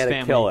 Kill it. They this had to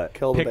family, kill it.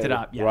 Kill the picked it baby.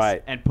 up, yes,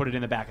 Right. and put it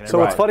in the back of their So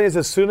car. what's funny is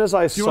as soon as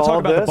I Do you want to saw talk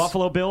about this, the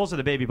Buffalo Bills or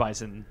the baby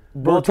bison?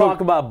 We'll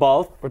talk about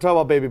both. we're talking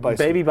about baby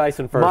bison. Baby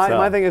bison first.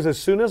 My thing is, as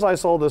soon as I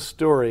saw this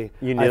story,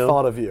 You I knew?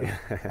 thought of you.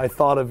 I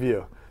thought of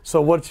you. So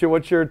what's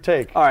your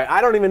take? All right. I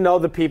don't even know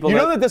the people. You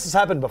know that this has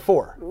happened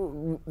before.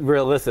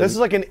 Listen. This is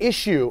like an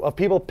issue of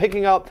people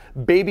picking up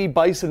baby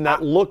bison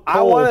that look cold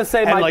I want to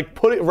say and my like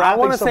put it. I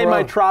want to say my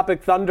around.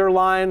 Tropic Thunder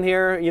line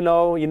here. You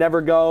know, you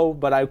never go,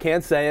 but I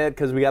can't say it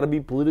because we got to be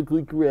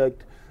politically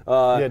correct.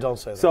 Yeah, don't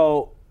say that.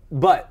 So,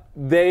 but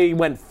they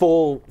went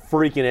full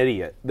freaking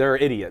idiot. They're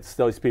idiots,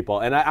 those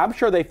people, and I'm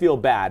sure they feel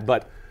bad.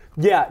 But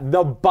yeah,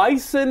 the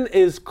bison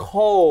is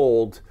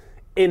cold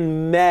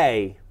in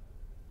May,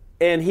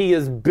 and he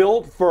is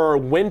built for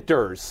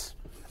winters.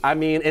 I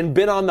mean, and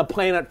been on the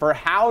planet for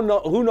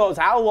who knows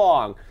how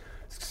long.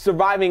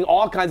 surviving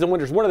all kinds of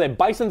winters. What are they?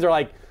 Bisons are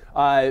like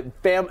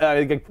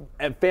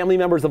family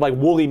members of like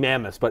woolly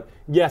mammoths. But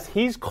yes,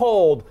 he's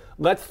cold.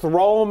 Let's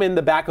throw him in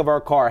the back of our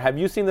car. Have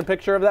you seen the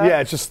picture of that? Yeah,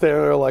 it's just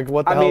there like,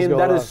 what the hell's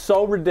going on? That is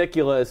so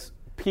ridiculous.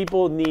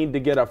 People need to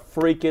get a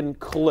freaking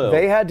clue.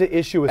 They had to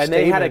issue a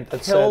statement. And they had to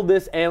kill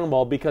this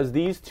animal because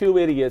these two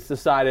idiots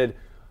decided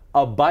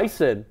a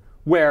bison,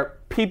 where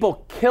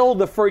people kill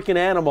the freaking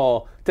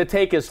animal to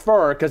take his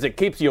fur because it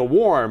keeps you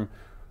warm.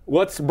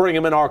 Let's bring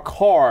him in our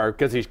car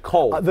because he's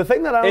cold. The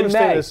thing that I don't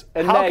understand is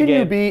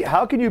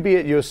how can you be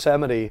at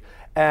Yosemite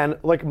and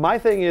like my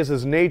thing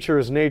is nature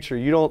is nature.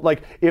 You don't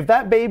like if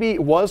that baby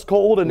was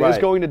cold and is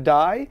going to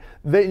die,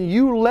 then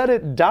you let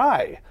it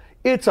die.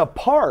 It's a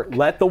park.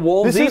 Let the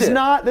wolves eat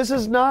it. This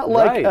is not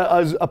like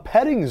a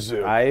petting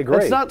zoo. I agree.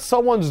 It's not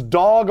someone's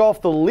dog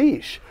off the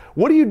leash.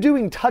 What are you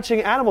doing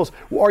touching animals?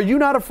 Are you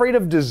not afraid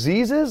of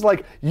diseases?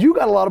 Like, you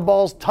got a lot of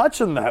balls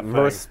touching that thing.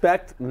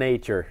 Respect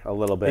nature a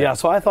little bit. Yeah,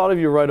 so I thought of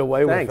you right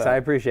away with that. Thanks, I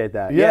appreciate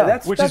that. Yeah,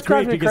 which is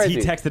great because he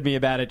texted me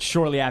about it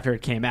shortly after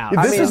it came out.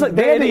 They had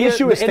to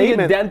issue a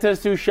statement. Idiot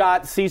dentist who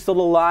shot Cecil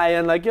the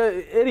lion, like,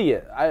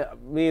 idiot. I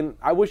mean,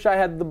 I wish I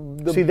had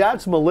the... See,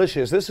 that's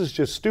malicious. This is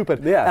just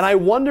stupid. Yes. And I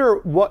wonder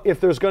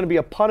if there's going to be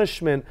a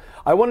punishment.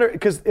 I wonder,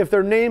 because if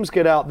their names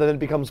get out, then it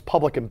becomes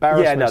public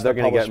embarrassment. Yeah, no, they're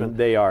going to get...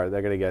 They're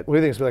going to get... What do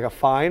you think? It's going to be like a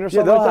fine or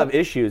something? Yeah, they'll have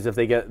issues if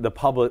they get the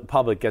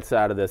public gets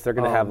out of this. They're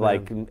going to have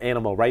like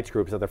animal rights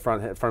groups at the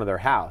front of their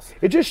house.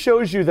 It just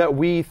shows you that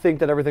we think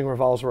that everything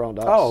revolves around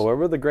us. Oh,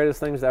 we're the greatest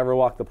things to ever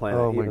walk the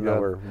planet, even though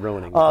we're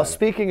ruining the planet.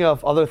 Speaking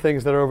of other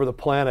things that are over the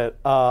planet,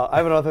 I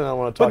have another thing I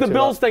want to talk about. But the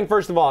Bills about. thing,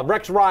 first of all,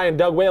 Rex Ryan,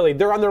 Doug Whaley,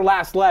 they're on their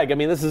last leg. I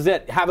mean, this is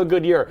it. Have a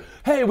good year.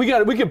 Hey, we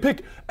can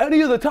pick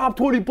any of the top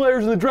 20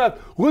 players in the draft.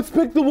 Let's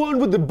pick the one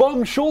with the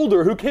bum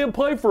shoulder who can't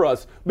play for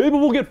us. Maybe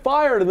we'll get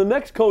fired, and the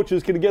next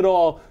coaches can get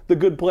all the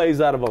good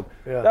plays out of them.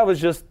 Yeah. That was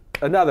just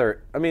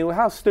another. I mean,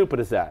 how stupid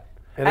is that?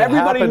 And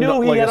everybody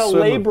knew he had a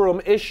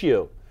labrum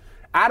issue.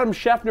 Adam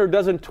Schefter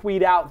doesn't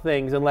tweet out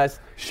things unless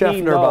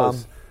he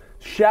knows.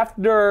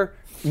 Schefter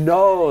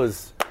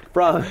knows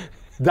from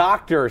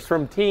doctors,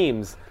 from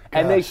teams,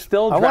 and they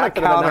still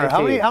drafted him at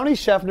 19. How many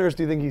Schefners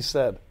do you think he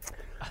said?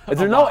 Is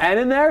there no N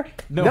in there?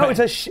 No,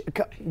 it's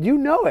you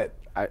know it.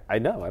 I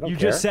know. I don't care. You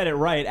just said it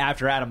right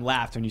after Adam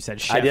laughed when you said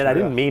Schefter. I did. I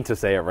didn't mean to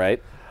say it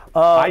right.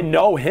 I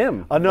know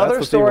him.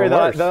 Another story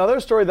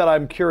that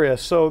I'm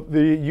curious. So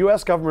the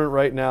U.S. government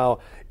right now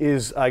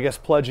is, I guess,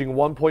 pledging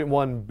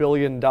 $1.1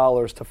 billion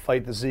to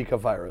fight the Zika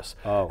virus.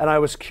 Oh. And I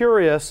was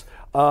curious.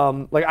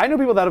 Like I know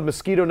people that have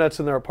mosquito nets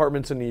in their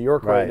apartments in New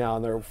York right now,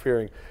 and they're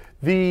fearing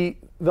the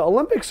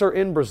Olympics are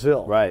in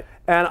Brazil. Right.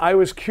 And I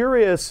was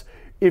curious.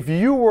 If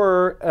you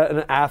were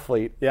an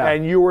athlete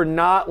and you were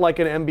not like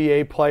an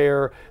NBA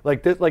player,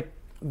 like this, like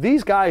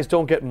these guys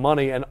don't get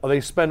money and they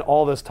spend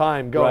all this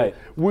time going. Right.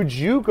 Would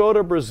you go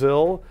to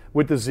Brazil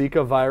with the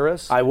Zika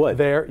virus? I would.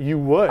 There, you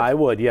would. I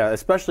would, yeah.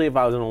 Especially if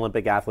I was an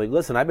Olympic athlete.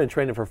 Listen, I've been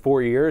training for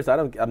 4 years.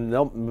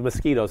 No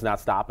mosquitoes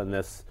not stopping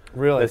this.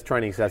 Really? This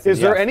training session.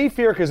 Is there any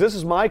fear? Because this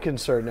is my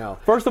concern now.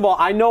 First of all,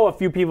 I know a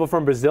few people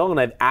from Brazil,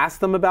 and I've asked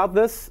them about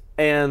this,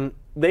 and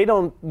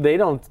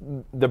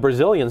the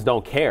Brazilians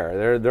don't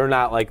care. They're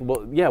not like,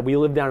 well, yeah, we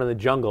live down in the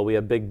jungle. We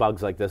have big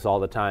bugs like this all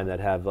the time that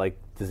have like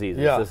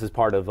diseases. Yeah. This is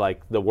part of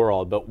like the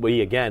world, but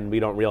we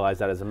don't realize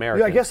that as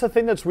Americans. Yeah, I guess the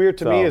thing that's weird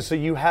to me is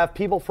you have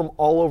people from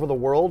all over the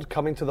world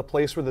coming to the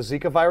place where the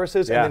Zika virus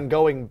is and then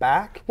going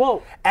back.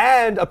 Well,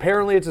 and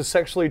apparently it's a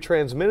sexually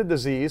transmitted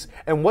disease.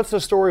 And what's the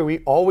story we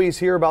always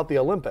hear about the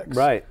Olympics?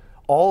 Right.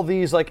 All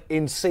these like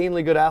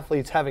insanely good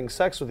athletes having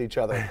sex with each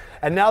other,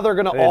 and now they're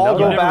going to all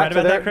go back to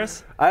their. That,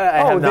 Chris?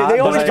 They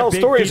always tell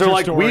stories. They're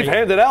like, story. We've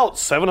handed out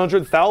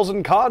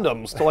 700,000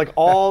 condoms to like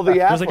all the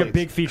athletes. There's like a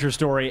big feature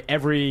story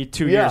every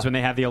 2 years when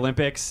they have the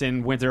Olympics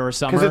in winter or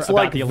summer. Because it's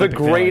like the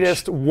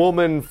greatest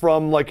woman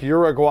from like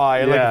Uruguay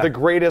and like the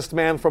greatest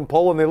man from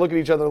Poland. They look at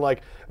each other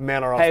like,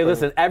 man, are Hey,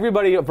 listen,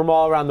 everybody from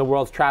all around the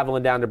world's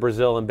traveling down to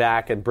Brazil and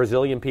back, and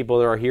Brazilian people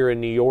that are here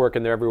in New York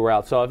and they're everywhere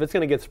else. So if it's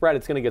going to get spread,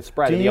 it's going to get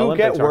spread. Do you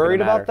get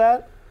worried about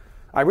that?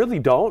 I really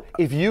don't.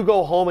 If you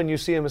go home and you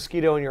see a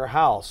mosquito in your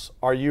house,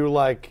 are you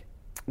like...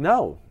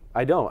 No,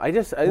 I don't. Why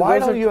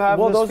don't you have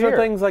this those fear? Are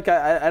things like,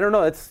 I don't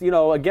know. It's,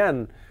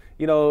 again,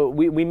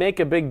 we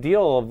make a big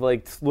deal of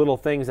like little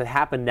things that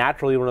happen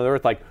naturally on the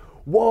earth. Like,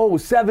 whoa,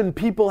 7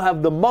 people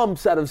have the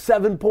mumps out of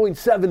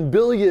 7.7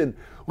 billion.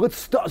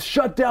 Let's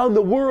shut down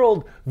the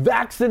world,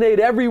 vaccinate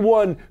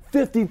everyone,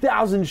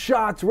 50,000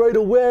 shots right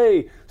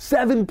away.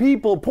 7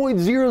 people,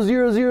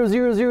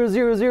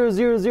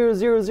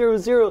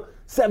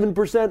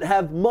 0.0000000000007%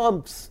 have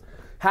mumps.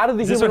 How did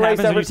the human race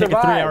ever survive? Is this what happens when you take a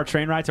 3-hour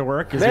train ride to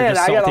work? Man,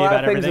 I got a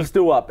lot of things to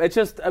stew up. It's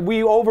just, we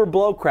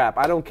overblow crap.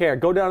 I don't care.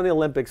 Go down to the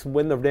Olympics,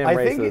 win the damn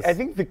races. I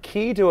think the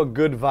key to a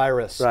good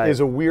virus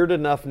is a weird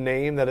enough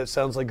name that it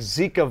sounds like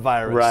Zika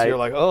virus. Right. You're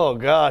like, oh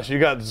gosh, you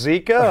got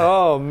Zika?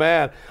 Oh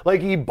man.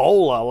 Like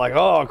Ebola. Like,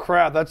 oh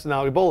crap,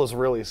 Ebola's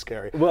really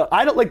scary. Well,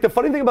 I don't, like, the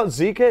funny thing about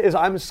Zika is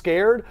I'm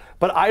scared,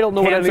 but I don't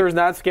know what cancer is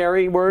not a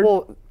scary word?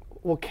 Well,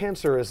 Well,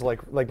 cancer is like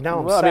now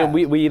I'm Well, sad. I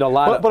mean, we eat a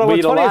lot But of we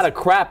eat a what's funny lot is- of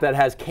crap that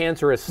has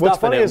cancerous What's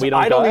stuff in funny it. is We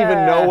don't I don't go,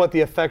 even know what the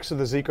effects of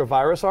the Zika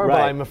virus are, but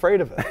Right. I'm afraid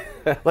of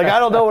it. Like I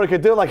don't know what it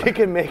could do. Like it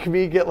can make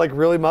me get like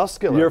really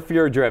muscular. You're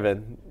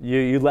fear-driven.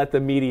 You let the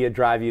media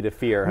drive you to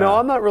fear. No, huh?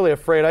 I'm not really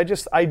afraid.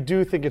 I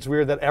do think it's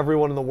weird that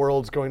everyone in the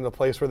world's going to the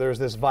place where there's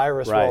this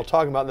virus we're all Right.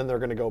 talking about, and then they're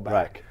going to go back.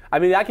 Right. I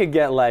mean, I could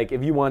get like,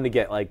 if you wanted to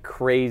get like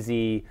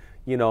crazy,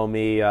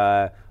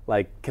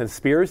 like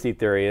conspiracy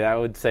theory, I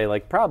would say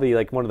like probably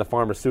like one of the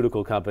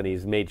pharmaceutical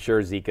companies made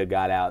sure Zika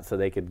got out so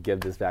they could give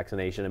this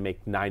vaccination and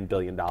make $9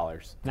 billion.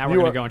 Now we're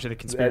going to go into the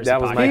conspiracy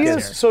that was my podcast He here.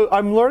 is, so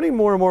I'm learning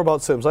more and more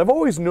about Sims. I've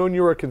always known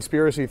you were a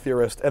conspiracy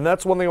theorist, and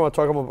that's one thing I want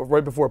to talk about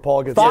right before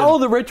Paul gets Follow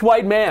in. the rich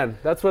white man.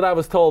 That's what I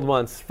was told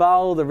once.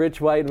 Follow the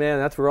rich white man.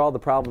 That's where all the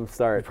problems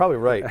start. Probably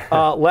right.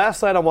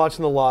 Last night I'm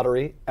watching the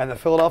lottery, and the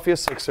Philadelphia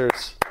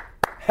Sixers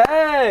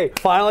Hey!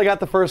 finally got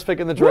the first pick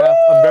in the draft.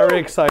 Woo! I'm very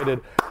excited.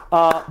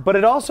 But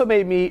it also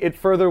made it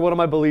further one of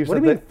my beliefs. What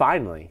do that you mean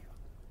finally?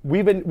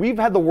 we've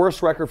had the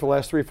worst record for the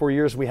last 3-4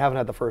 years. We haven't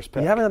had the first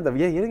pick. You haven't had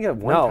you didn't get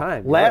one No.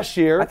 time. Last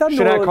year, I thought New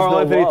Shanahans, Orleans Carl no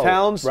Anthony low.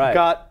 Towns Right.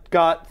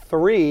 got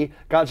 3,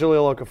 got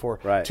Jaleel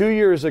Okafor. Right. 2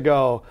 years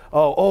ago,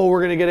 we're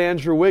going to get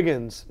Andrew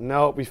Wiggins.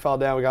 No, we fell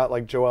down. We got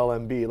like Joel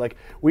Embiid. Like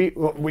we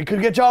could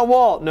get John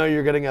Wall. No,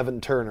 you're getting Evan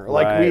Turner.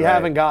 Like Right, we right.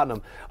 haven't gotten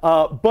him.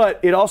 But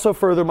it also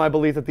furthered my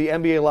belief that the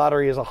NBA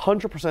lottery is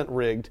 100%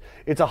 rigged.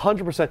 It's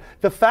 100%.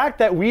 The fact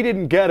that we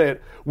didn't get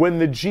it when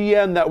the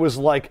GM that was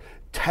like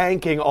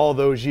tanking all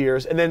those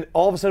years, and then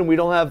all of a sudden we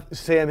don't have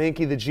Sam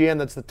Hinkie, the GM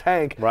that's the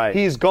tank. Right.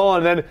 He's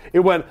gone. And then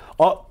it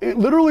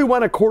literally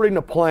went according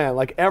to plan.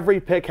 Like every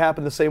pick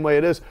happened the same way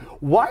it is.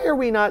 Why are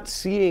we not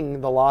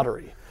seeing the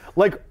lottery?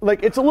 Like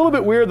it's a little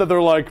bit weird that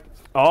they're like,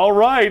 all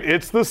right,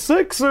 it's the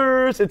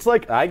Sixers. It's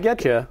like, I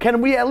get you. can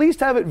we at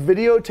least have it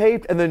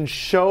videotaped and then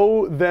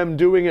show them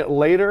doing it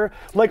later?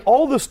 Like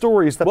all the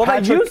stories that Well,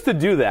 Patrick they used to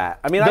do that.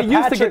 I mean, I The used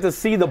to Patrick- get to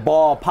see the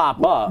ball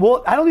pop up.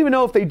 Well, I don't even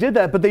know if they did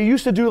that, but they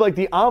used to do like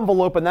the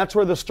envelope, and that's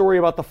where the story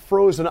about the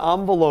frozen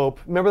envelope.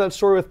 Remember that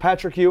story with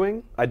Patrick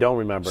Ewing? I don't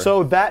remember.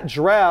 So that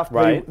draft,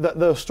 Right.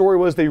 the story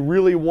was they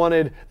really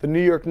wanted the New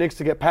York Knicks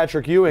to get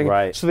Patrick Ewing.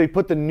 Right. So they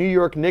put the New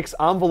York Knicks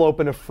envelope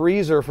in a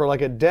freezer for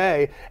like a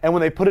day, and when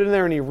they put it in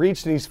there and he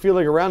reached and he's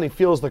feeling around, he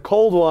feels the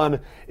cold one,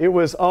 it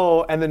was,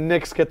 and the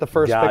Knicks get the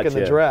first pick in the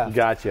Gotcha. draft.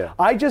 Gotcha.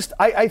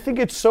 I think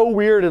it's so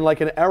weird in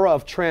like an era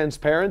of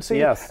transparency.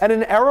 Yes. And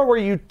an era where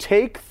you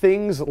take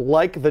things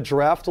like the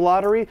draft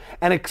lottery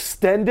and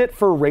extend it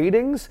for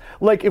ratings.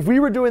 Like if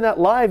we were doing that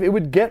live, it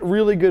would get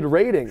really good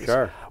ratings.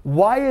 Sure.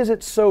 Why is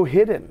it so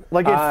hidden?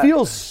 Like it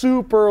feels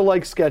super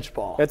like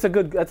sketchball. That's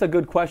a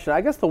good question.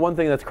 I guess the one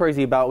thing that's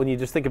crazy about when you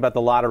just think about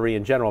the lottery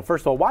in general,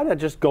 first of all, why not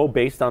just go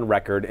based on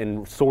record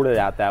and sort it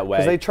out that way?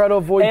 Because they try to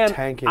avoid and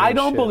tanking. I and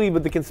don't shit. believe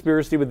with the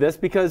conspiracy with this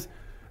because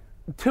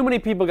too many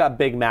people got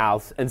big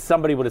mouths and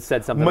somebody would have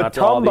said something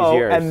after all these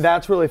years. And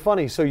that's really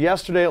funny. So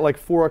yesterday at like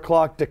 4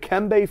 o'clock,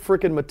 Dikembe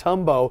freaking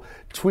Mutombo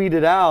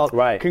tweeted out,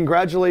 Right.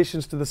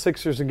 congratulations to the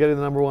Sixers in getting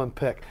the #1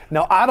 pick.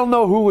 Now, I don't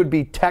know who would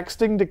be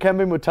texting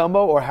Dikembe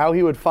Mutombo or how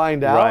he would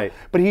find out, Right.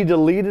 but he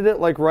deleted it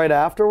like right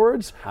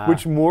afterwards,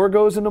 which more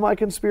goes into my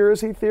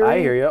conspiracy theory. I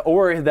hear you.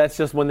 Or that's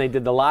just when they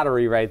did the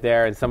lottery right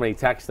there and somebody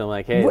texted them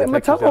like, hey, Wait, the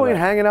picture's Mutombo over ain't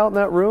there. hanging out in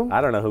that room?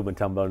 I don't know who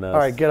Mutombo knows. All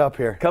right, get up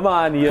here. Come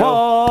on, you.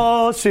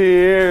 Paul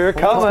Scheer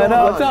coming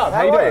up. What's up?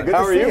 How you doing? Good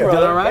How to are see you, you,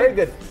 brother? All right? Very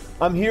good.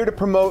 I'm here to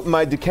promote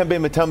my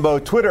Dikembe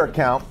Mutombo Twitter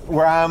account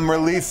where I'm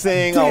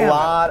releasing Damn a it.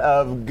 lot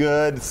of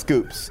good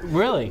scoops.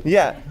 Really?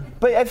 Yeah.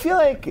 But I feel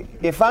like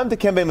if I'm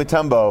Dikembe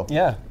Mutombo,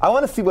 Yeah. I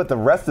want to see what the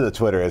rest of the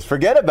Twitter is.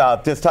 Forget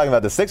about just talking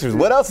about the Sixers.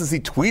 What else is he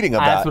tweeting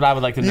about? That's what I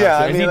would like to know. Yeah,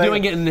 too. I Is mean, he like-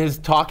 doing it in his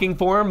talking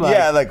form?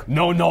 Yeah, like-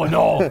 no.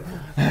 No.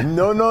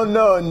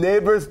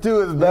 Neighbors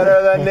 2 is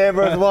better than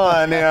Neighbors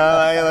 1. You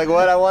know, like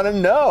what I want to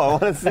know. I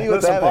want to see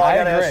what's Listen, Paul, I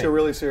happening. got to ask you a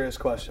really serious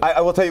question.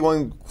 I will tell you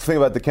one thing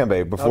about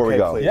Dikembe before we Okay,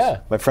 go. please. Yeah.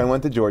 My friend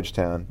went to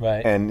Georgetown,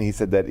 Right. and he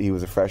said that he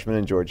was a freshman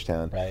in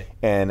Georgetown. Right.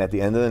 And at the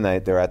end of the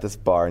night, they're at this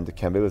bar, and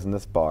Dikembe was in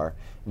this bar.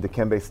 And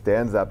Dikembe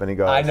stands up and he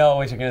goes, I know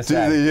what you're going to "Do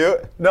say. you?"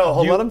 No,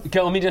 hold You- on.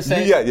 okay, let me just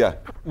say. Yeah.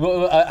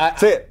 Well,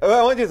 Say it.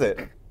 I want you to say it.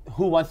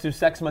 who wants to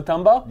sex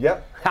Mutombo?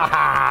 Yep.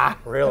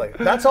 Really?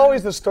 That's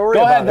always the story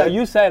Go about ahead. No, it.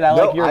 you said I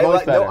like your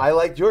voice better. No, I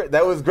liked your.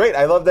 That was great.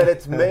 I love that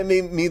it's made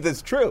me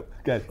that's true.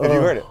 Good. If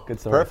you heard it. Good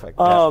story. Perfect.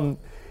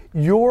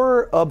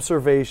 Your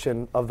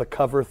observation of the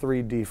Cover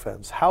 3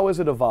 defense, how has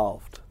it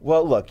evolved?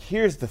 Well, look,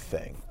 here's the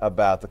thing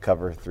about the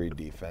Cover 3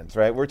 defense,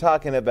 right? We're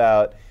talking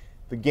about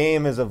the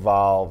game has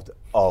evolved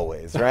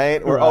always,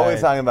 right? We're always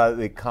talking about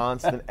the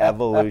constant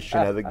evolution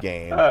of the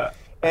game.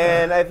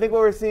 And I think what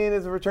we're seeing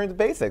is a return to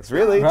basics,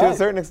 really, to a Right.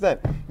 certain extent.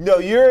 No,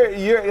 you're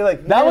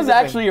like That here's was the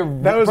thing. actually a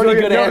That was pretty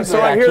really good answer.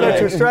 So I hear that actually.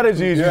 your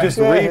strategy is you just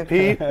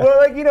repeat. Well,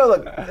 like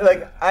look,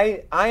 like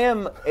I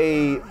am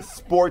a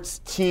sports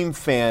team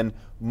fan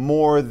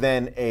more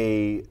than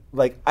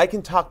I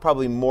can talk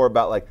probably more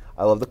about like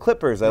I love the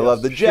Clippers, I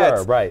love the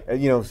Jets, right.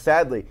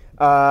 Sadly,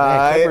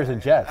 Clippers and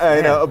Jets.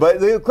 I know, but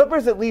the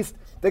Clippers at least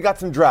they got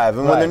some drive,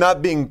 and when they're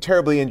not being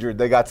terribly injured,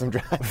 they got some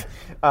drive.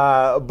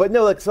 But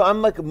no, so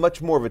I'm like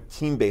much more of a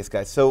team-based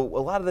guy. So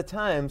a lot of the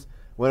times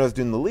when I was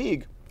doing the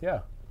league,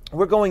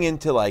 we're going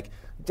into like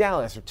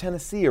Dallas or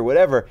Tennessee or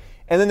whatever,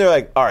 and then they're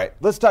like, all right,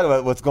 let's talk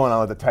about what's going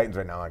on with the Titans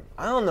right now. I'm like,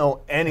 I don't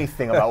know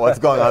anything about what's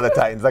going on with the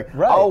Titans. Like,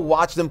 I'll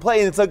watch them play,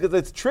 and it's like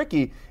it's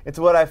tricky. It's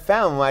what I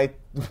found. My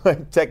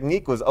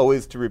technique was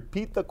always to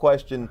repeat the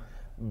question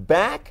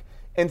back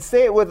and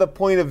say it with a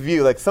point of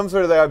view, like some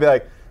sort of. I'd be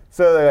like,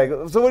 so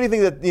what do you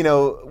think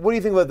what do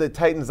you think about the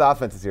Titans'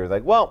 offense this year? It's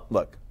like, well,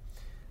 look.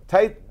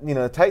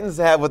 Titans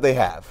have what they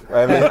have.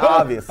 I mean,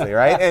 obviously,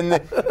 right? And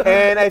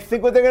I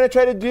think what they're going to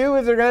try to do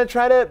is they're going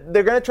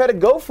to try to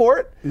go for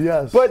it.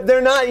 Yes. But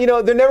they're not.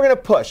 They're never going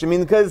to push. I mean,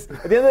 because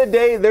at the end of the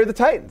day, they're the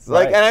Titans.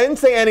 Like, and I didn't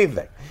say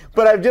anything,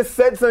 but I've just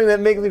said something that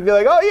makes me feel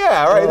like, oh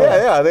yeah, all right,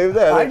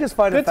 yeah. I just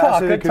find it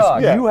fascinating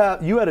because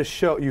you have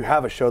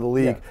a show, the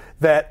league,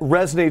 that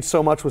resonates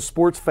so much with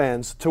sports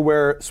fans to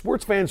where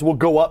sports fans will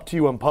go up to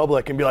you in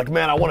public and be like,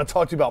 man, I want to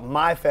talk to you about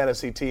my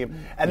fantasy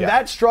team. And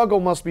that struggle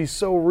must be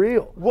so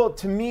real. Well,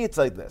 to me, it's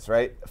like this,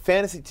 right?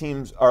 Fantasy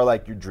teams are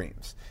like your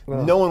dreams.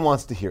 No one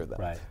wants to hear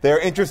them. Right. They're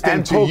interesting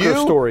and to poker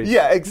you. Stories.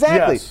 Yeah,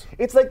 exactly. Yes.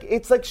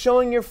 It's like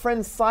showing your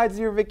friends slides of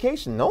your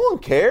vacation. No one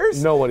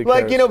cares. Nobody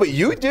cares. cares. But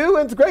you do,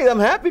 and it's great. I'm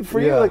happy for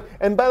you. Like,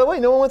 and by the way,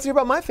 no one wants to hear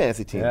about my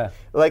fantasy team. Yeah.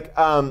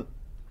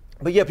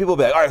 But yeah, people will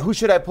be like, all right, who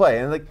should I play?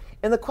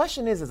 And the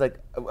question is like,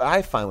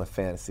 I find with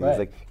fantasy, is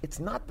like, it's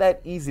not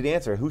that easy to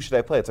answer. Who should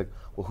I play? It's like,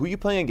 well, who are you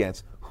playing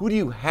against? Who do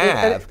you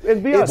have?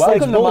 And be honest,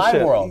 Welcome to my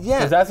bullshit. world. Yeah.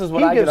 Because that's just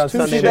what He I get on gives two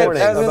Sunday shits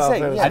mornings. about say,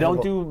 fantasy yeah. I don't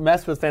football.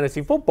 mess with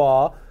fantasy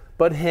football,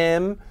 but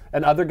him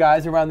and other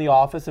guys around the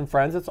office and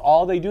friends, that's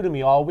all they do to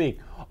me all week.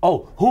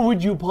 Oh, who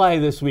would you play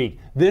this week?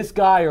 This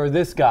guy or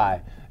this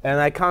guy? And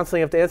I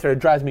constantly have to answer. It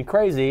drives me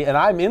crazy. And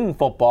I'm in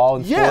football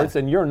and sports,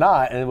 and you're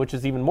not, and which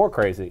is even more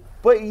crazy.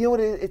 But you know what?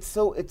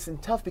 It's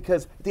tough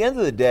because at the end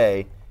of the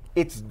day,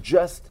 it's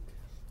just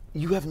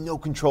you have no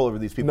control over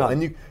these people,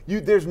 and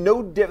you there's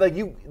no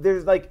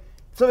there's like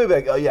somebody be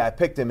like, oh yeah, I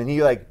picked him, and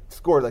he like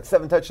scored like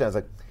 7 touchdowns.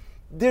 Like,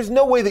 there's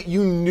no way that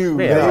you knew.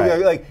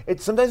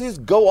 Sometimes you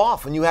just go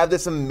off and you have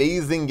this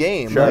amazing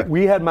game. Sure. Like,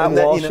 we had Matt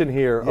Walsh in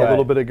here a Right.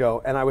 little bit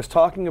ago, and I was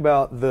talking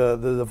about the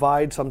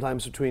divide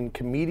sometimes between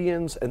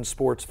comedians and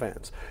sports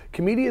fans.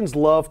 Comedians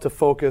love to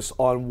focus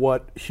on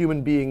what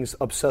human beings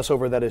obsess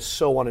over that is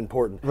so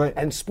unimportant. Right.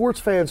 And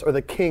sports fans are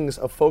the kings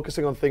of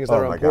focusing on things that Oh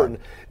are my important.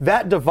 God.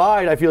 That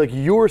divide, I feel like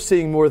you're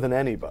seeing more than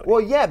anybody.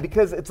 Well, yeah,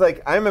 because it's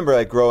like I remember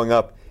like growing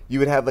up, you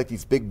would have like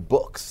these big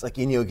books, like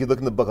you could look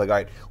in the book like, all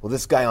right, well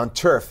this guy on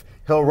turf,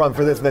 he'll run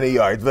for this many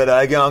yards, but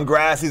on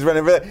grass he's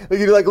running for that. Like,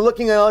 you're like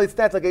looking at all these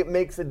stats, like it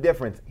makes a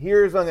difference.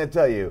 Here's what I'm going to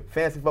tell you,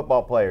 fantasy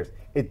football players,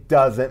 it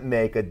doesn't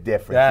make a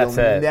difference.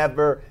 You'll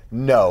never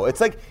know.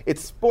 It's like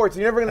it's sports.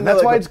 You're never going to know.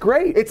 That's why it's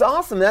great. It's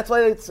awesome. That's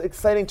why it's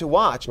exciting to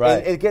watch. Right.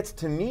 And it gets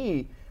to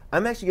me.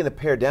 I'm actually going to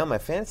pare down my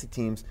fantasy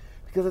teams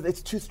because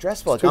it's too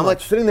stressful. too I'm like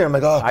much. sitting there. I'm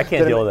like, oh, I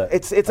can't deal with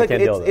it.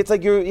 It's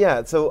like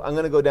you're So I'm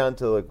going to go down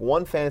to like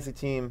one fantasy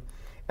team.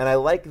 And I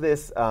like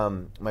this.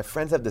 My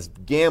friends have this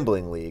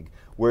gambling league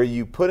where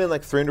you put in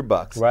like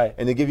 $300, right?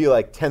 And they give you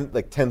like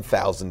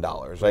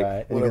 $10,000,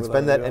 right? And you can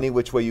spend that any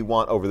which way you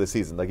want over the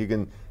season. Like you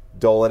can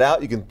dole it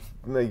out. You can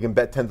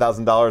bet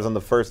 $10,000 on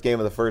the first game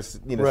of the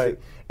first, Right.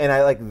 And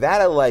I like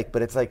that.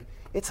 But it's like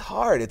it's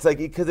hard. It's like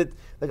because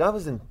I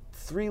was in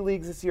 3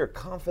 leagues this year, a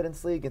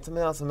confidence league and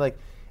something else. I'm like.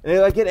 And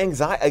I get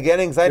anxiety.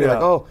 Yeah.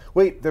 Like, oh,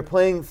 wait, they're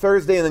playing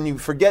Thursday, and then you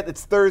forget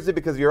it's Thursday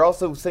because you're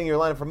also saying your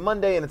lineup for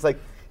Monday, and it's like.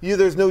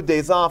 There's no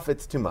days off.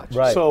 It's too much.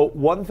 Right. So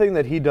one thing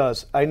that he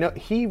does, I know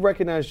he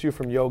recognized you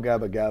from Yo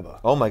Gabba Gabba.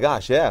 Oh my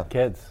gosh, yeah.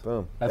 Kids.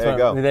 Boom. That's there you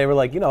go. They were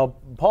like,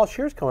 Paul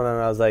Scheer's coming on.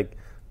 And I was like,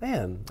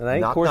 man. And I,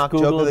 Knock, of course, knock Googled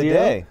joke of the you.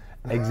 day.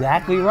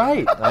 Exactly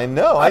right. I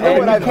know And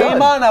what he I've came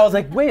done. on, I was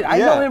like, wait, I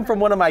know Yeah. him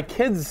from one of my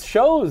kids'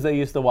 shows they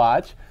used to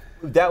watch.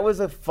 That was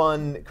a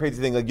fun,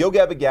 crazy thing. Like Yo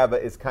Gabba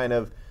Gabba is kind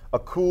of a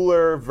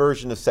cooler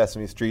version of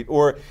Sesame Street,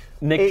 or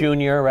Nick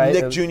Jr., right?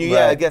 Nick Jr. Yeah,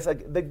 I Right. guess.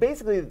 Like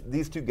basically,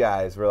 these two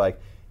guys were like,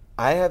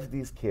 I have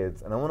these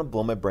kids, and I want to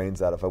blow my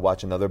brains out if I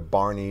watch another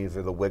Barney's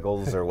or the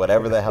Wiggles or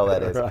whatever the hell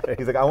that is. Right.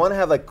 He's like, I want to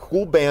have like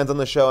cool bands on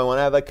the show. I want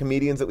to have like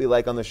comedians that we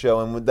like on the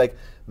show, and would like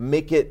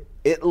make it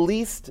at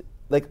least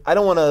like I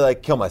don't want to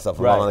like kill myself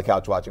if I'm on the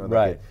couch watching with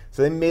my kid.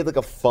 So they made like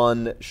a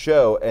fun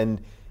show,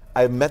 and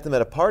I met them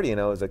at a party,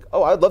 and I was like,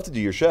 oh, I'd love to do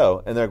your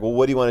show. And they're like, well,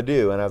 what do you want to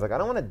do? And I was like, I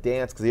don't want to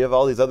dance because you have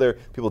all these other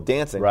people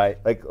dancing. Right.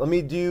 Like, let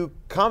me do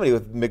comedy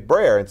with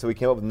McBrayer. And so we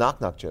came up with knock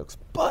knock jokes.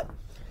 But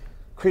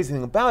crazy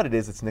thing about it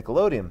is it's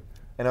Nickelodeon.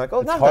 And I'm like, oh,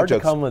 It's knock hard knock to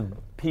jokes. come with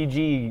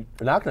PG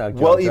knock knock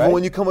jokes. Well, even right?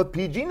 when you come with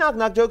PG knock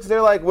knock jokes,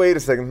 they're like, wait a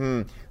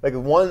second, Like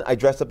one, I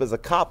dressed up as a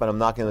cop and I'm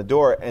knocking on the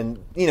door, and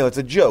it's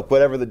a joke,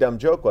 whatever the dumb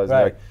joke was. And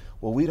they're Right. like,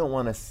 well, we don't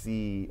want to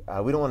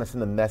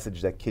send the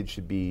message that kids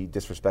should be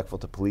disrespectful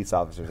to police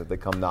officers if they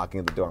come knocking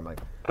at the door. I'm like,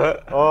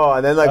 oh,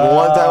 and then like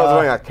one time I was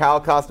wearing a cow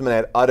costume and I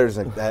had udders,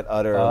 and that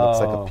udder looks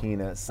like a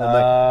penis. I'm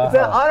like, it's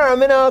an udder,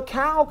 I'm in a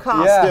cow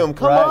costume,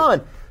 come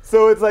on.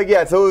 So it's like,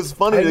 yeah, so it was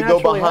funny to go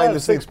behind the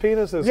six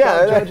scenes. penises.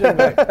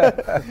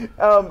 Yeah.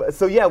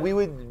 So yeah,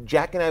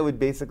 Jack and I would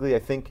basically, I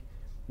think,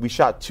 we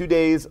shot 2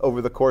 days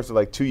over the course of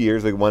like 2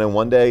 years. Like one in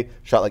one day,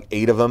 shot like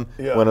 8 of them.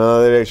 Yeah. One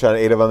another day, shot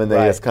 8 of them, and they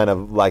just kind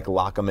of like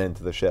lock them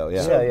into the show.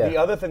 Yeah. So the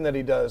other thing that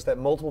he does that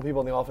multiple people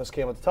in the office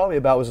came up to tell me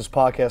about was his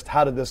podcast,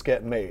 How Did This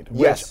Get Made?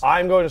 Yes. Which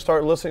I'm going to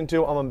start listening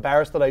to. I'm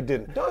embarrassed that I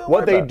didn't. Don't What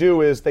worry they about it.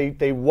 do is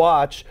they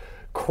watch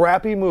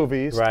crappy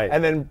movies, Right.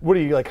 and then what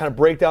do you like kind of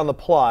break down the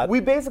plot? We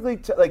basically,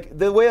 like,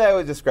 the way I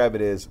would describe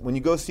it is when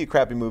you go see a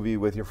crappy movie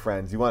with your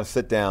friends, you want to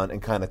sit down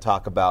and kind of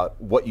talk about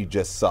what you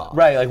just saw.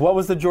 Right, like what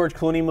was the George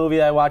Clooney movie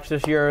that I watched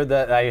this year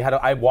that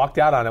I walked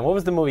out on it? What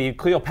was the movie?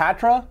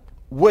 Cleopatra?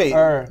 Wait.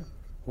 Or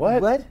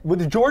what? Well,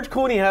 George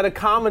Clooney had a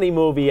comedy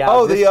movie out.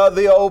 Oh,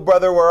 the old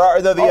brother, where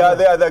are the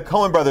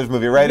Coen Brothers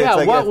movie, right? Yeah,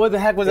 It's like what the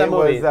heck was that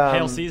movie?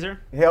 Hail Caesar?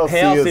 Hail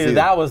Hail Caesar. Caesar.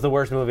 That was the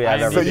worst movie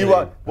I've ever So seen. you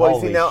well, you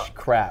Holy see now,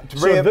 crap.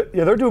 So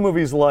they're doing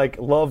movies like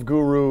Love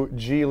Guru,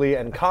 Geely,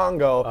 and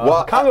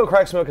Congo. Congo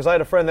cracks me up because I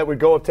had a friend that would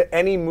go up to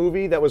any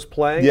movie that was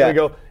playing and he'd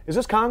go, "Is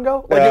this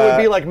Congo?" Like it would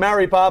be like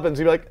Mary Poppins.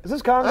 He'd be like, "Is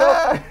this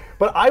Congo?"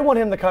 But I want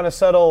him to kind of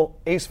settle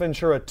Ace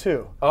Ventura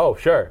 2. Oh,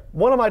 sure.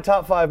 One of my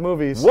top 5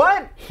 movies.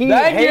 What? He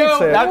Thank hates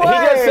you. it. He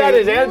just said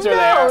his answer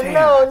there.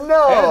 No.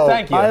 Yeah,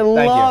 thank you. I Thank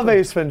love you.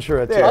 Ace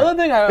Ventura 2. Other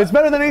thing It's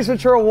better than Ace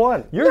Ventura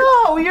 1.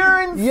 No,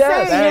 you're insane.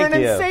 Yes. You're an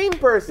Thank you. insane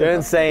person. You're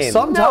insane.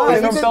 Sometimes.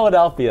 He's from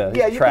Philadelphia.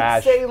 Yeah, He's you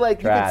trash.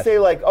 could say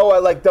like, oh, I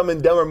like Dumb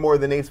and Dumber more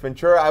than Ace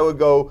Ventura. I would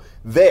go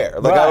there.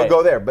 Like I would Right.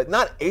 go there, but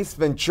not Ace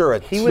Ventura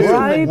 2. He was in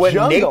the when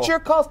jungle. nature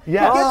calls.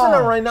 Yeah. He gets in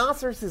a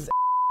rhinoceros's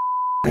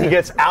He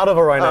gets out of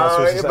a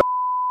rhinoceros.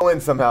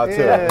 win somehow too.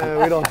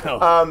 Yeah, we don't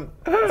know.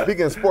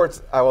 Speaking of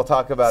sports, I will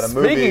talk about a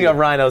movie. Speaking of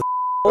rhinos,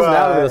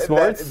 now to the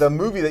sports. The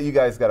movie that you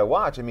guys got to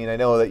watch. I mean, I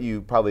know that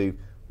you probably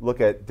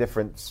look at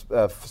different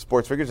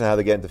sports figures and how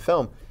they get into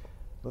film.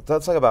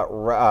 Let's talk about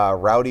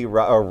Rowdy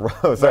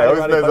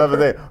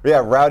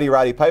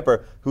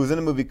Piper, who's in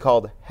a movie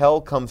called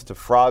Hell Comes to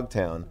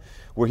Frogtown,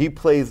 where he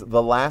plays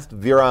the last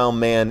virile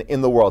man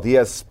in the world. He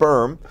has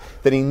sperm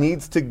that he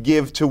needs to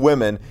give to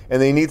women,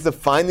 and he needs to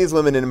find these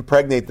women and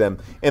impregnate them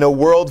in a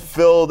world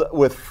filled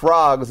with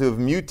frogs who have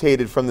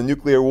mutated from the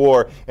nuclear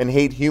war and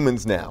hate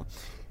humans now.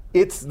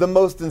 It's the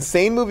most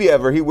insane movie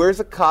ever. He wears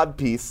a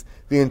codpiece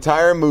the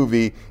entire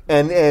movie,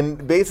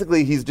 and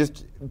basically he's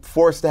just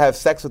forced to have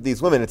sex with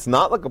these women. It's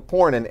not like a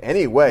porn in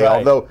any way, Right.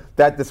 although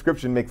that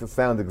description makes it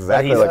sound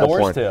exactly he's like a forced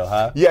porn. to,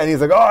 huh? Yeah, and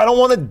he's like, oh, I don't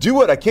want to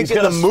do it. I can't He's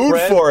get in the gonna mood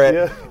spread, for it.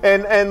 yeah.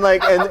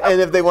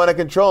 And if they want to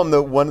control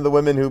him, one of the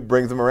women who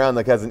brings him around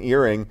like has an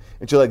earring,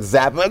 and she like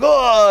zap him like,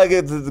 oh,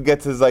 gets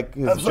his like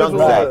his That's junk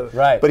what it zapped. was.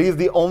 Right. But he's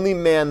the only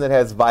man that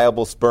has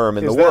viable sperm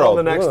in Is the that world.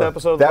 on the next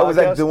episode of That the was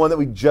like podcast? the one that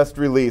we just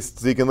released,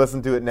 so you can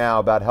listen to it now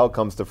about Hell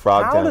Comes to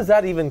Frogtown. How does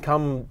that even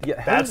come?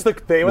 That's the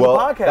name of Well,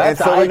 the podcast. and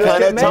so we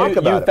kinda talk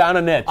about you it. found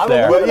a niche I'm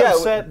there. a little Well, yeah,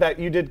 upset that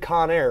you did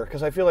Con Air,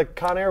 because I feel like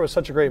Con Air was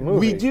such a great movie.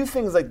 We do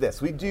things like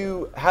this. We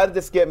do How Did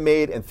This Get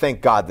Made, and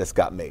thank God this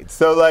got made.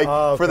 So like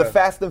for the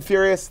Fast and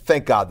Furious,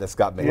 thank God this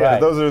got made.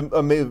 Right. Those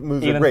are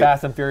movies are Even great.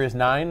 Fast and Furious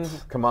 9?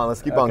 Come on,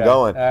 let's keep on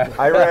going.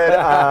 I read.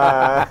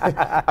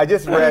 I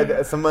just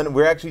read someone.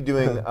 We're actually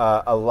doing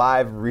a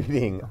live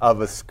reading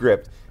of a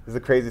script. This is the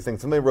craziest thing.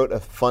 Somebody wrote a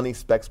funny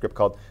spec script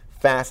called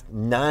Fast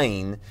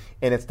 9,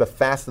 and it's the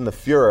Fast and the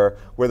Fuhrer,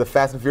 where the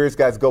Fast and Furious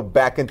guys go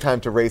back in time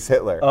to race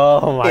Hitler.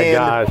 Oh my in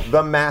gosh.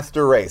 the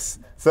Master Race.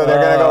 So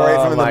they're gonna go race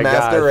him in the my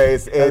Master gosh.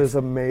 Race. It's is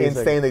amazing.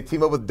 insane. They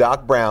team up with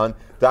Doc Brown.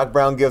 Doc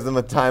Brown gives them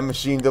a time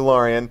machine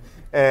DeLorean,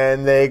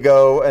 and they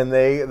go and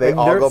they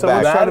all go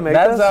someone's back. trying to make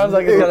That this? sounds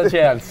like it's got a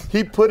chance.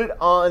 He put it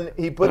on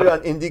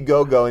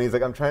Indiegogo, and he's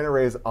like, "I'm trying to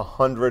raise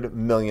 $100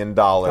 million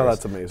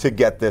that's amazing. to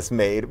get this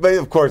made." But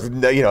of course,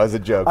 as a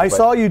joke. I but-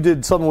 saw you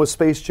did something with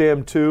Space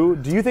Jam 2.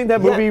 Do you think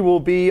that movie will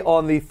be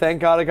on the Thank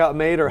God It Got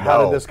Made, or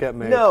How Did This Get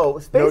Made? No,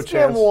 Space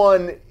Jam chance?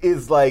 1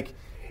 is like.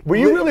 Will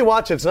you really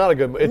watch it? It's not a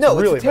good movie. No,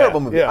 really it's a terrible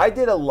bad. movie. Yeah. I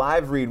did a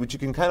live read, which you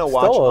can kind of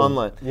watch Still,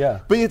 online. yeah.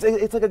 But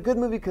it's like a good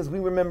movie because we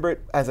remember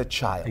it as a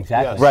child.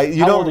 Exactly. Yes. Right?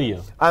 How don't- old are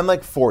you? I'm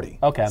like 40.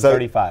 Okay, I'm So-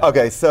 35.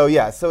 Okay, so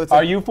yeah, so it's.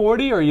 Are like, you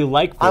 40 or are you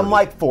like 40? I'm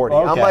like 40.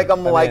 Okay.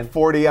 I'm like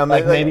 40. I'm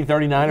like maybe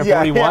 39 or yeah,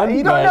 41? Yeah,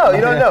 you don't know.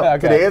 You don't know.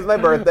 Okay. Today is my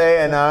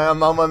birthday, and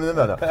I'm in the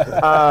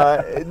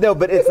no. No,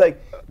 but it's like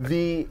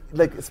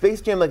Space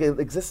Jam like it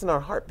exists in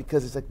our heart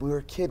because it's like we were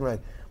a kid. We're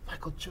like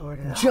Michael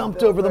Jordan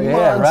Jumped over the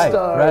Yeah, right,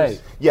 monsters.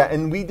 right. Yeah,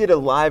 and we did a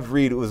live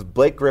read. It was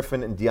Blake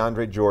Griffin and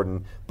DeAndre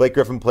Jordan. Blake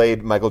Griffin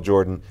played Michael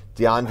Jordan.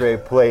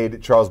 DeAndre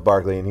played Charles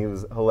Barkley, and he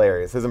was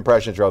hilarious. His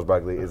impression of Charles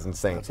Barkley is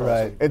insane.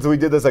 Right. And so we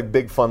did this like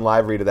big fun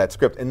live read of that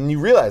script, and you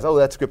realize, oh,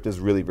 that script is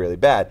really, really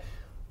bad.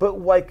 But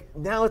like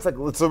now it's a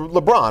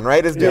LeBron,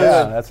 right? Is doing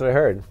Yeah, it. that's what I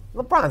heard.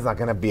 LeBron's not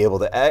going to be able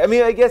to. I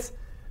mean, I guess.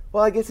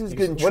 Well, I guess he was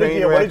good in What did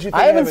you Trainwreck. think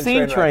I of haven't him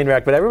seen in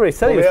Trainwreck, but everybody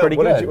said he was Yeah, pretty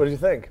what good. Did you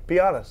think? Be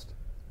honest.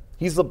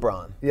 He's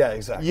LeBron. Yeah,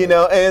 exactly. You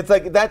know, and it's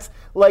like that's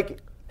like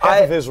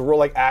half of his role,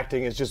 like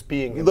acting, is just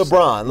being himself.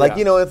 LeBron. Like,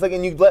 it's like,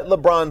 and you let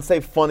LeBron say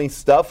funny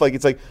stuff. Like,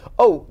 it's like,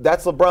 oh,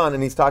 that's LeBron,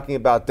 and he's talking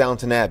about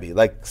Downton Abbey.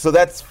 Like, so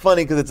that's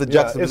funny because it's a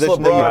juxtaposition.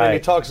 It's LeBron, and he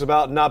talks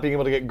about not being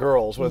able to get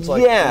girls. When it's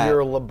like,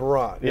 you're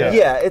LeBron.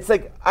 Yeah, it's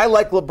like, I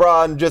like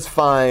LeBron just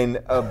fine,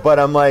 but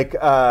I'm like,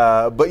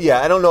 but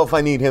yeah, I don't know if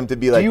I need him to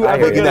be like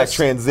making that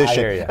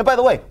transition. And by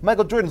the way,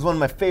 Michael Jordan's one of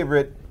my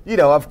favorite.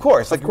 Of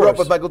course. Like, grew up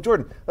with Michael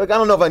Jordan. Like, I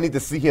don't know if I need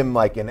to see him,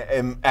 like,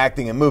 in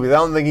acting in movies. I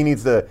don't think he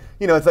needs to,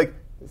 it's like,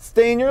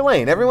 stay in your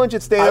lane. Everyone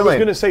should stay in their lane. I was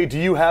going to say, do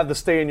you have the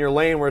stay in your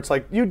lane where it's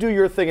like, you do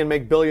your thing and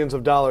make billions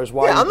of dollars?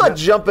 Why? Yeah, I'm not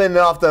jumping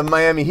off the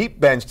Miami Heat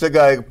bench to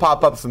go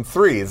pop up some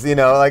threes,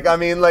 Like, I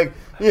mean, like,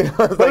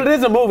 but it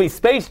is a movie,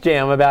 Space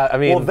Jam, about,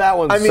 well, that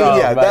one's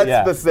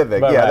that's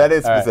specific. But that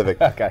is specific.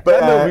 Right. Okay.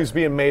 But that movie's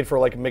being made for,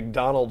 like,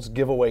 McDonald's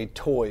giveaway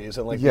toys,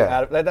 and, like,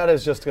 that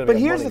is just going to be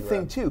But here's the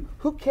thing, too.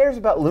 Who cares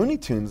about Looney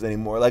Tunes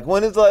anymore? Like,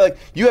 when is, like,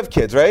 you have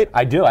kids, right?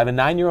 I do. I have a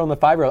 9-year-old and a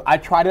 5-year-old. I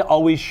try to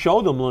always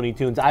show them Looney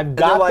Tunes. I've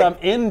got them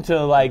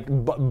into, like,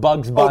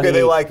 Bugs Bunny. Okay,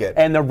 they like it.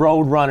 And the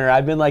Road Runner.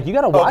 I've been like, you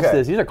got to watch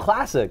this. These are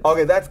classics.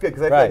 Okay, that's good,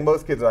 because I feel like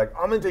most kids are like,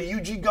 I'm into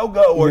UG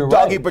Go-Go or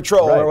Doggy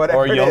Patrol or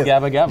whatever it is. Or Yo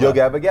Gabba Gabba. Yo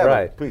Gabba Gabba.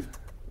 Right. Please.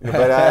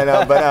 But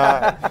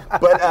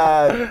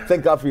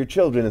thank God for your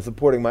children and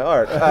supporting my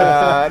art. It's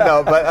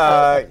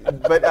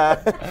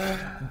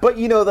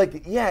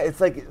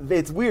like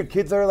it's weird.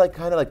 Kids are like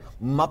kind of like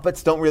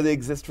Muppets don't really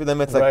exist for them.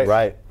 It's like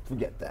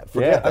forget that.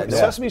 Forget that.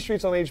 Sesame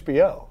Street's on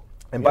HBO.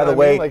 And by the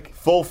way,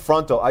 Full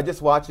Frontal. I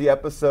just watched the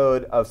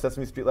episode of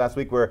Sesame Street last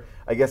week where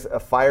I guess a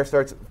fire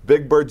starts.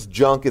 Big Bird's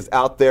junk is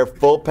out there,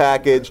 full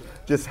package,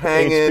 just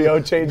hanging.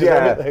 HBO changes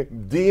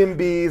everything.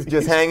 D&B's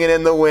just hanging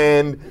in the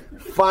wind.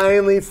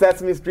 Finally,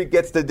 Sesame Street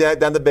gets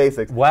down to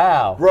basics.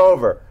 Wow.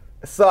 Grover,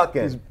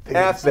 sucking,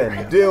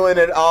 effing, doing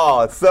it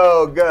all. It's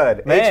so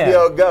good. Man.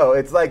 HBO Go.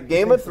 It's like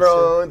Game of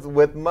Thrones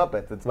with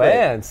Muppets. It's great.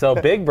 Man, so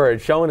Big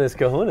Bird showing his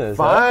kahunas.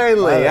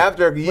 Finally,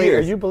 after years. Wait, are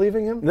you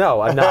believing him?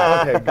 No, I'm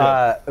not. Okay, good.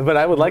 But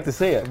I would like to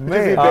see it.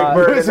 Man, Big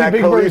Bird in that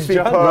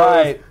Khaleesi pose.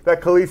 Right. That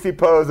Khaleesi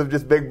pose of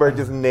just Big Bird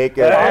just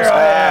naked.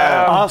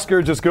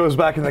 Oscar just goes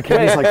back in the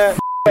can. He's like,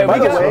 by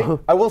the way,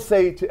 I will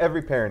say to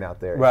every parent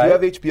out there, right. if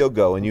you have HBO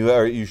Go, and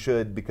you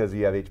should because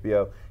you have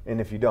HBO, and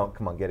if you don't,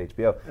 come on, get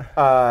HBO.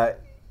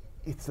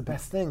 It's the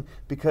best thing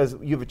because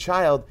you have a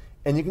child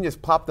and you can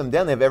just plop them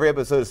down. They have every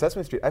episode of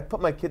Sesame Street. I put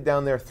my kid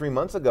down there 3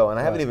 months ago and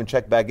I haven't even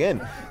checked back in.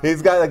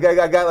 He's got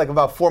like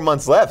about 4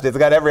 months left. It's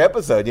got every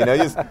episode. You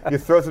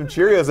throw some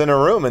Cheerios in a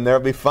room and they'll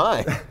be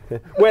fine.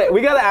 Wait,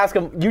 we got to ask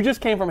him. You just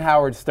came from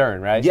Howard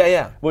Stern, right?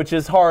 Yeah. Which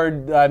is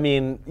hard. I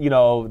mean,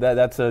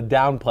 that's a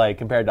downplay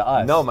compared to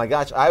us. No, my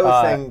gosh. I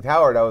was saying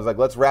Howard. I was like,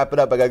 let's wrap it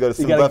up. I got to go to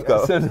Sim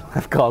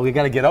Lefko. We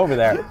got to get over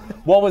there.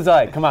 What was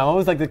come on, what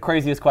was like the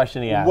craziest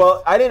question he asked?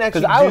 Well, I didn't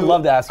actually because I would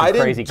love to ask you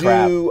crazy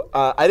crap.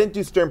 I didn't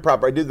do Stern proper.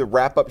 I did the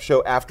wrap-up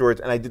show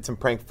afterwards, and I did some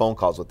prank phone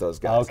calls with those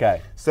guys.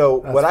 Okay. So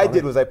what I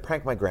did was I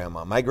pranked my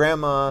grandma. My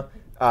grandma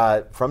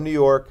from New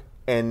York,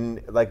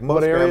 and like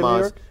most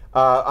grandmas,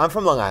 I'm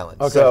from Long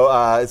Island.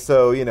 Okay.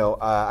 So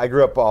I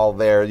grew up all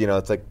there.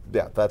 It's like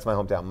that's my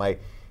hometown.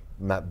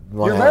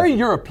 You're very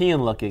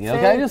European looking.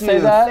 Okay, I just say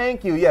that.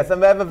 Thank you. Yes, I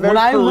have a very when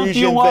I looked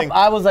Parisian you up, thing.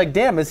 I was like,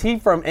 damn, is he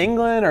from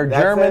England or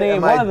Germany?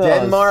 Am One I of those.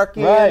 Denmark?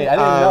 Right, I didn't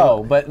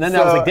know. But then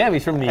I was like, damn,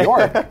 he's from New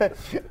York.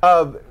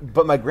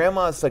 But my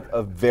grandma is like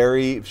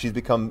she's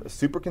become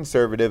super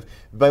conservative.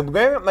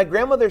 My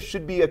grandmother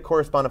should be a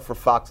correspondent for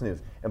Fox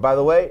News. And by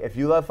the way, if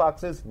you love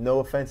Fox News, no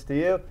offense to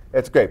you,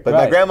 it's great. But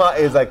my grandma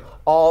is like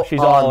she's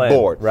all on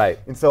board. Right.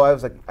 And so I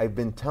was like, I've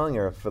been telling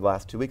her for the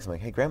last 2 weeks, I'm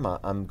like, hey, Grandma,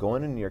 I'm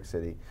going to New York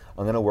City.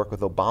 I'm going to work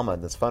with Obama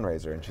in this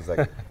fundraiser. And she's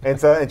like, and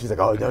she's like,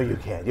 oh, no, you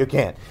can't.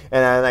 And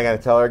then I got to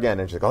tell her again.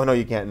 And she's like, oh, no,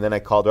 you can't. And then I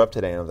called her up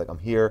today, and I was like, I'm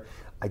here.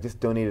 I just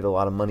donated a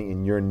lot of money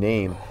in your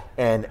name.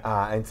 And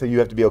so you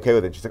have to be okay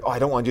with it. And she's like, oh, I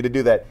don't want you to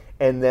do that.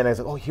 And then I was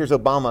like, oh, here's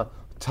Obama.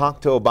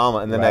 Talk to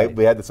Obama. And then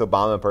we had this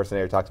Obama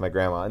impersonator talk to my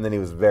grandma. And then he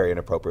was very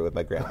inappropriate with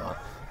my grandma.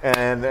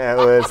 And it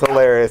was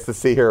hilarious to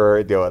see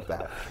her deal with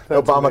that.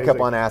 Obama amazing. kept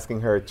on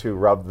asking her to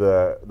rub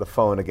the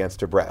phone against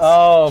her breast.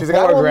 Oh, she's like,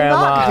 I will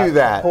not do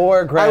that.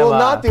 Poor grandma. I will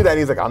not do that. And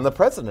he's like, I'm the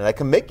president. I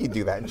can make you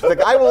do that. And she's like,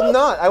 I will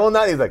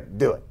not. He's like,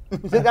 do it.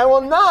 She's like, I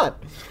will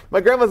not.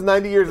 My grandma's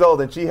 90 years old,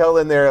 and she held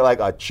in there like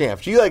a champ.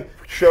 She like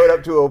showed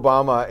up to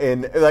Obama,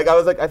 and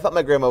I thought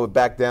my grandma would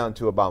back down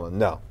to Obama.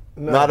 No,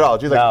 not at all.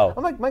 She's like,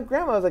 I'm like, my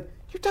grandma was like,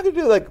 you're talking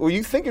to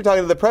you think you're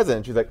talking to the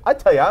president. She's like, I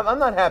tell you, I'm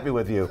not happy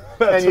with you,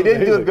 and you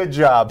didn't do a good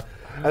job.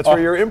 That's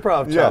where your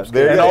improv chops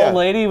come. An old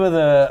lady with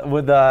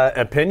a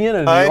opinion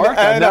in New York?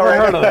 I've never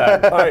heard of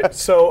that. All right,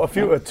 so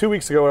 2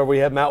 weeks ago, we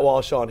had Matt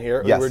Walsh on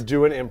here. Yes. We were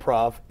doing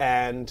improv,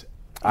 and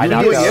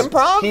You're doing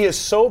improv? He is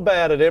so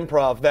bad at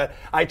improv that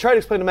I tried to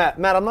explain to Matt,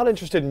 I'm not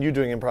interested in you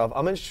doing improv.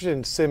 I'm interested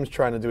in Sims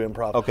trying to do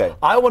improv. Okay.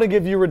 I want to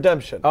give you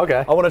redemption.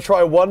 Okay. I want to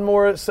try one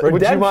more. Redemption?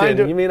 Would you mind?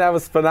 You mean I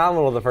was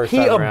phenomenal the first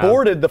time around? He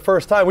aborted the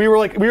first time. We were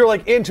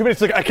like in 2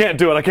 minutes. Like, I can't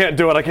do it. I can't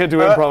do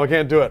improv. I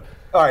can't do it.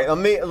 All right,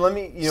 let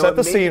me set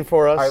the scene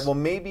for us. All right, well,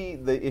 maybe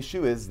the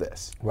issue is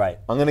this. Right.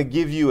 I'm going to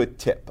give you a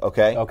tip,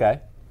 okay? Okay.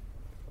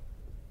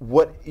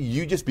 what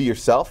you just be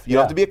yourself. You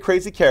don't have to be a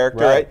crazy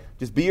character, right?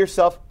 Just be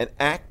yourself and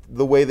act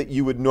the way that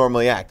you would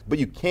normally act, but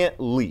you can't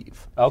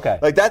leave. Okay.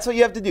 Like that's what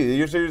you have to do.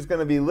 You're just going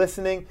to be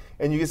listening,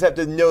 and you just have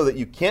to know that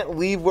you can't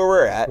leave where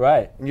we're at.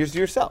 Right. And you're just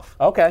yourself.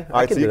 Okay.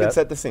 All right, so you can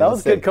set the scene. That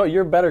was good.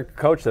 You're a better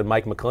coach than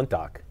Mike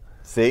McClintock.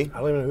 See? I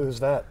don't even know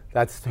who's that.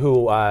 That's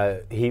who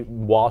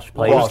Walsh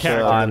plays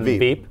on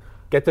Veep.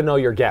 Get to know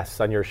your guests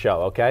on your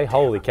show, okay?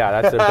 Holy cow,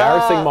 that's an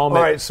embarrassing moment.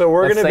 All right, so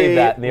we're going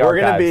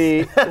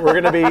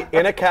to be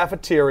in a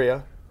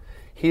cafeteria.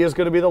 He is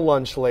going to be the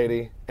lunch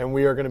lady, and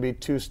we are going to be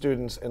 2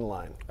 students in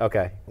line.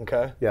 Okay.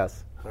 Okay?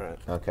 Yes. All right.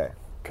 Okay.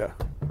 Okay.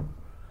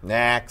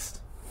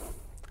 Next.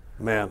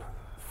 Man,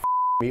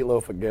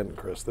 meatloaf again,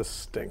 Chris. This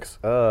stinks.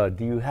 Do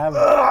you have...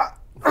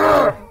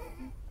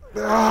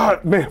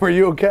 Man, were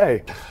you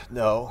okay?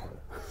 No.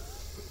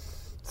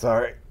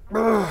 Sorry.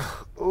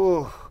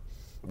 Ooh.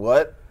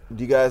 What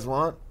do you guys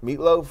want?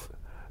 Meatloaf?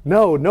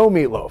 No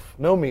meatloaf.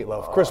 No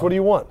meatloaf. Chris, what do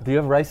you want? Do you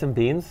have rice and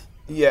beans?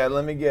 Yeah,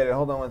 let me get it.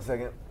 Hold on one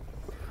second.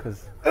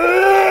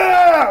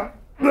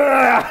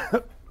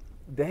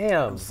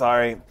 Damn.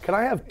 Sorry. Can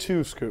I have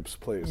 2 scoops,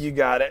 please? You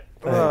got it.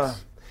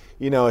 Thanks.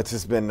 It's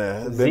just been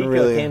Zika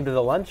really... came to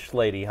the lunch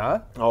lady,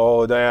 huh?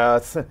 Oh, yeah,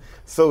 it's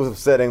so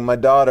upsetting. My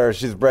daughter,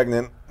 she's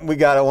pregnant. We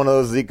got one of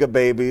those Zika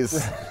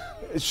babies.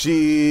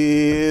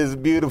 She is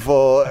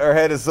beautiful. Her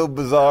head is so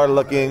bizarre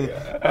looking.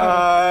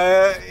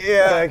 Yeah.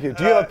 Thank you.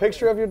 Do you have a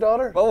picture of your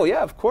daughter? Oh,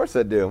 yeah, of course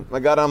I do. I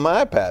got it on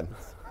my iPad.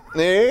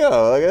 There you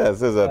go. Look at this.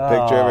 There's a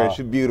picture of her.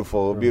 She's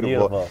beautiful.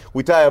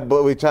 We tie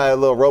a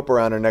little rope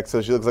around her neck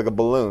so she looks like a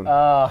balloon.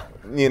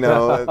 It's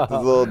a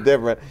little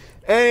different.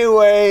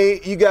 Anyway,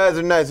 you guys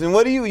are nice. And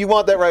what do you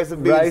want that rice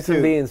and beans? Rice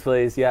and beans,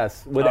 please.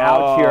 Yes,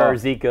 without your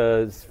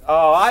Zika's.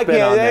 Oh, I spin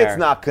can't. on there. It's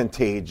not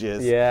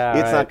contagious. Yeah,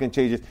 it's not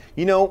contagious.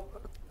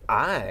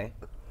 I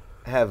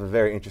have a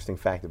very interesting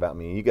fact about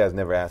me. You guys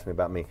never asked me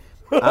about me.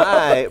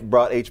 I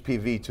brought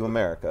HPV to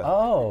America.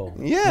 Oh,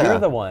 yeah. You're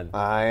the one.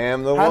 I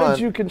am the one. How did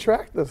you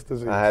contract this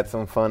disease? I had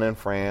some fun in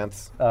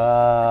France.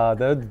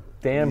 The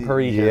damn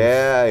Parisians.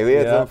 Yeah, we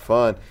had some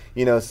fun.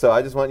 So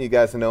I just want you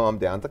guys to know I'm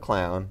down to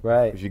clown.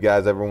 Right. If you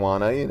guys ever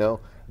want to,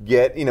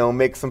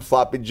 make some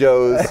sloppy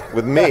joes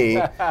with me,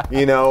 let's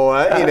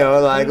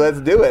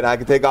do it. I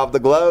can take off the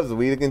gloves.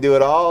 We can do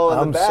it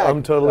all in the back.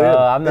 I'm totally in.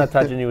 I'm not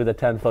touching you with a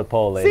 10-foot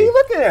pole, lady. See,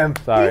 look at him.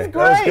 Sorry. He's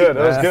great. That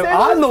was good.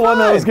 I'm the one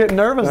that was getting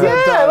nervous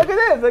that time. Look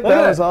at this.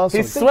 That was awesome.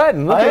 He's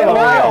sweating. Look at him.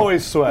 I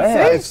always sweat.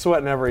 Man. I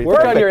sweat in every.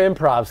 Work on your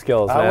improv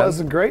skills, man. I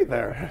wasn't great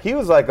there. He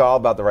was all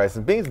about the rice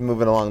and beans,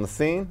 moving along the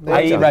scene.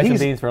 I eat rice and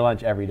beans for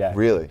lunch every day.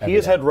 Really? He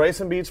has had rice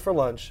and beans for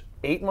lunch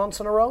 8 months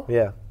in a row?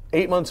 Yeah.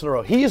 8 months in a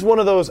row. He's one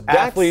of those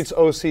athletes,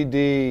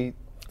 OCD.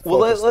 Well,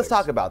 let's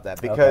talk about that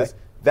because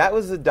that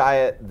was the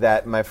diet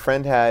that my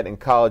friend had in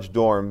college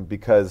dorm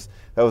because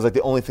that was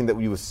the only thing that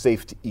was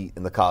safe to eat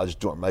in the college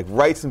dorm. Like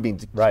rice and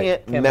beans. You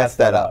can't mess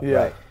that up. Yeah.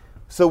 Right.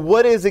 So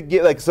what is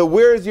it so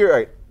where's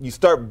your, you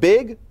start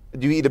big?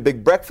 Do you eat a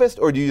big breakfast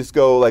or do you just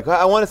go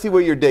I want to see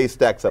where your day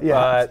stacks up?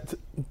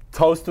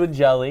 Toast with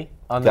jelly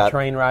on the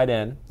train ride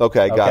in.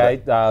 Okay, got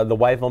it. The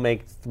wife will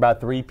make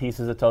about 3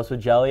 pieces of toast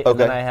with jelly. And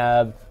then I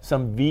have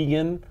some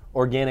vegan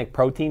organic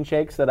protein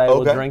shakes that I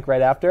will drink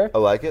right after. I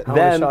like it. How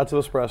many shots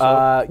of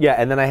espresso?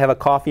 And then I have a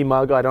coffee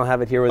mug. I don't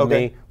have it here with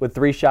me. With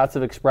 3 shots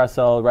of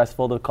espresso, the rest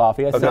full of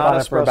coffee. I sip on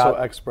it for about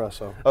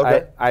espresso.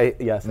 Okay.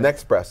 Yes.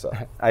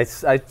 Nexpresso. I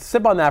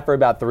sip on that for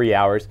about 3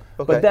 hours.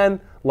 Okay. But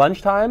then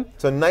lunchtime.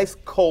 So nice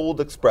cold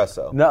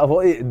espresso. No,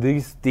 well,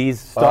 these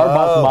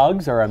Starbucks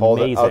mugs are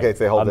amazing. Okay,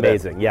 say hold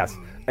amazing. it. Yes.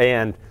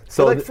 And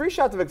so 3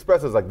 shots of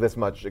espresso is this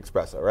much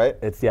espresso, right?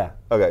 It's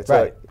Okay, so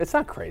right. It's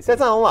not crazy. That's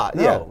not a lot.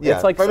 No, yeah.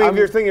 It's if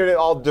you're thinking it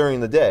all during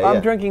the day.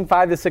 I'm drinking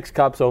 5 to 6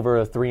 cups over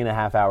a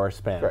 3.5 hour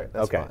span. Great,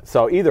 that's fine.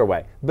 So either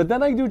way, but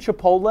then I do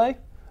Chipotle.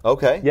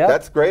 Okay, yeah,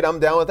 that's great. I'm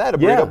down with that. A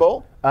burrito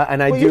bowl.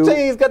 And you're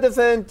saying he's got this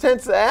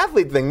intense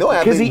athlete thing. No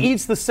athlete. Because he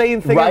eats the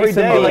same thing Rice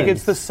every and day. beans.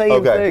 It's the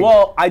same thing.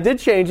 Well, I did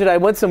change it. I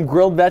went some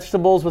grilled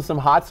vegetables with some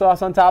hot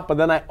sauce on top, but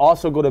then I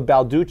also go to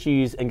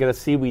Balducci's and get a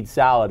seaweed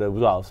salad as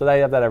well. So I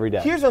have that every day.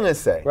 Here's what I'm going to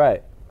say.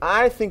 Right.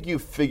 I think you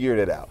figured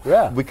it out.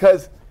 Yeah.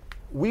 Because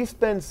we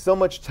spend so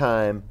much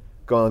time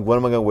going, what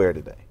am I going to wear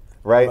today?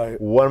 Right?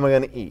 What am I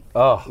going to eat?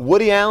 Oh.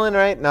 Woody Allen,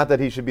 right? Not that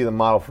he should be the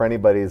model for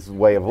anybody's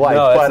way of life,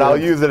 but I'll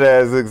use it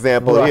as an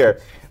example here.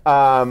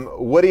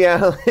 Woody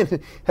Allen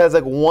has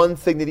one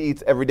thing that he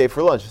eats every day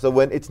for lunch. So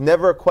when it's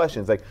never a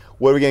question, it's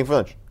what are we getting for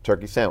lunch?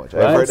 Turkey sandwich.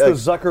 Right. It's the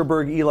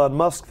Zuckerberg Elon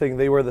Musk thing.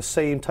 They wear the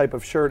same type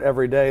of shirt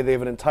every day. They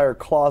have an entire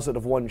closet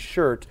of one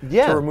shirt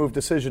to remove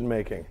decision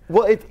making.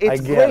 Well,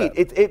 it's great.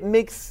 It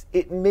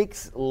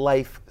makes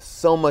life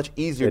so much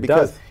easier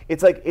because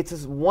it's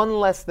just one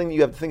less thing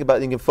you have to think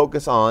about. You can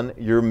focus on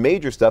your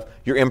major stuff,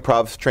 your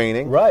improv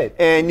training, right?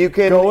 And you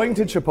can going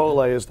to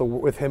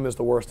Chipotle with him is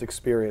the worst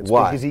experience.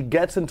 Why? Because he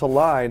gets into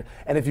line,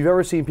 and if you've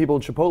ever seen people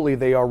in Chipotle,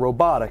 they are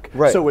robotic.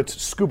 Right. So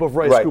it's scoop of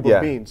rice, scoop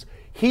of beans.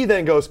 He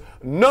then goes,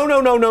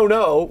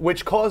 no,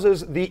 which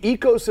causes the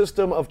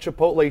ecosystem of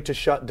Chipotle to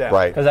shut down.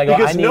 Right.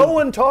 Because no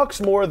one talks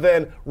more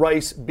than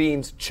rice,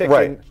 beans, chicken,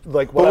 Right.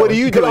 like But whatever. what are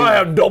you Can doing? I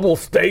have double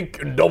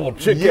steak and double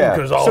chicken? Yeah.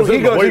 Because I So was he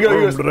in the goes, weight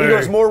room he today.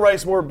 goes, more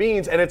rice, more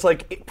beans, and it's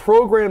like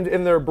programmed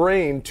in their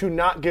brain to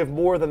not give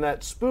more than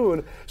that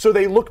spoon. So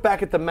they look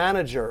back at the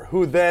manager,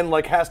 who then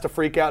like has to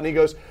freak out, and he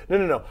goes,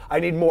 no, I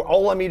need more.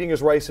 All I'm eating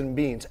is rice and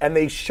beans, and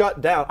they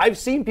shut down. I've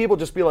seen people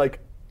just be like,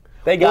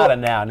 They got it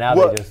now. Now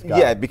Well, they just got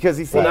yeah, it. because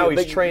he's Well, now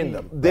he's trained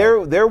them.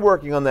 They're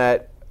working on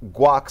that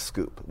guac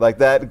scoop. Like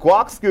that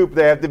guac scoop,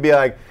 they have to be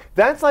like,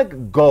 that's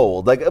like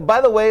gold. Like,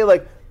 by the way,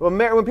 like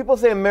when people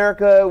say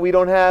America, we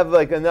don't have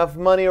like enough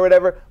money or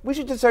whatever, we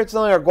should just start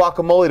selling our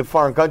guacamole to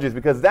foreign countries,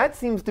 because that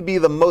seems to be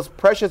the most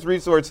precious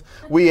resource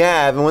we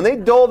have. And when they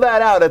dole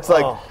that out, it's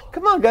like,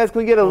 come on, guys, can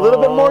we get a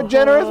little bit more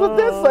generous with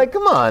this? Like,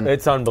 come on.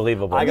 It's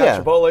unbelievable. I got Yeah.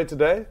 Chipotle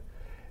today.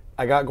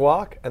 I got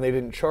guac, and they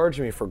didn't charge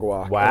me for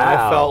guac. Wow. And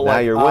I felt Now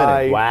like you're winning.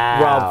 I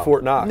Wow. robbed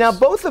Fort Knox. Now,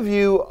 both of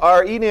you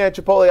are eating at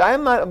Chipotle. I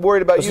am not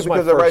worried about This you is my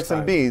because of first rice and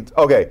time. beans.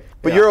 Okay,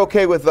 but Yeah. you're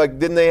okay with, like,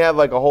 didn't they have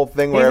like a whole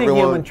thing He's where a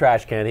everyone? human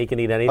trash can. He can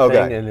eat anything,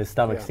 Okay. and his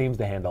stomach seems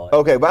to handle it.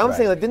 Okay, but I'm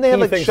saying, like, didn't they have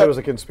he like thinks shut? it was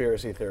a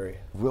conspiracy theory.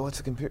 Well, what's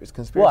a conspiracy?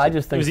 Well, I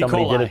just think was E.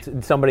 somebody did coli.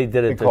 it. Somebody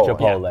did it to coli.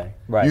 Chipotle.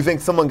 Right. You think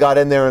someone got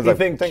in there and was You like,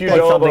 think "Think Qdoba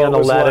that-" something on the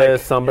was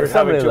lettuce, like, "You're having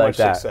somebody too like much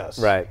that. success."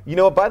 Right. You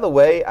know what? By the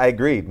way, I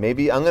agree.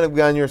 Maybe I'm going to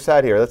be on your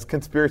side here. That's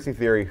conspiracy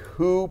theory.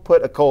 Who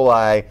put E.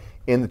 coli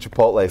in the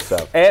Chipotle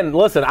stuff? And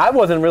listen, I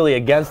wasn't really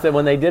against it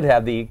when they did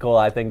have the E.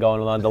 coli thing going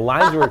on. The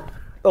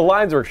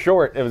lines were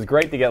short. It was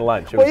great to get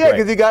lunch. It Well, was yeah, great.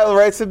 because you got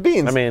rice and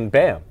beans. I mean,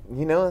 bam.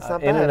 you know, it's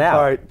not in bad. and out.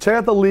 All right, check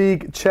out the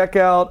league. Check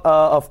out,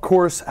 of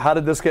course, how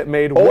did this get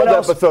made? Old What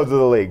else? episodes of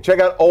the league. Check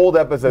out old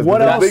episodes. What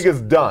because else? The league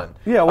is done.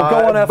 Yeah, we'll go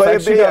on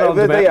FX. You got it on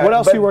demand. What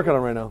else are you working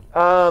on right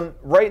now?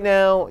 Right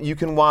now, you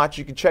can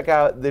check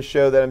out this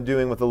show that I'm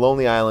doing with the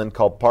Lonely Island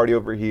called Party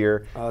Over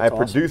Here. I awesome.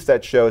 produced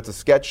that show. It's a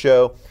sketch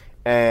show,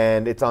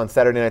 and it's on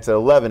Saturday nights at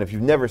 11. If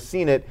you've never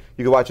seen it,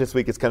 you can watch this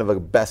week. It's kind of like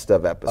a best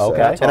of episode. Okay.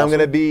 That's And I'm awesome.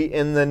 going to be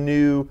in the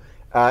new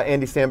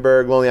Andy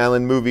Samberg Lonely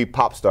Island movie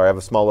Pop Star. I have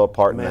a small little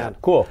part in Man.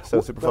 that. Cool.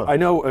 So super fun. I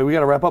know we got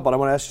to wrap up, but I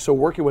want to ask you. So,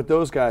 working with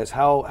those guys,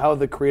 how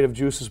the creative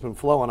juice has been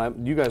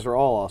flowing? You guys are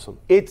all awesome.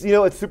 It's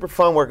it's super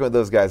fun working with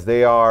those guys.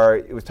 They are.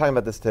 I was talking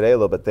about this today a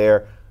little bit.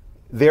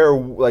 They're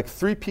like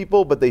three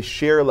people, but they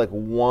share like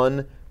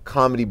one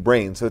comedy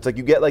brain. So it's like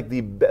you get like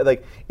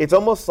it's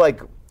almost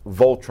like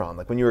Voltron.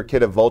 Like when you were a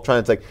kid at Voltron,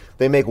 it's like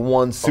they make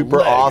one super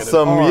leg and an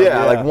awesome, arm,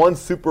 yeah. like one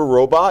super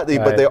robot, but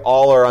Right. they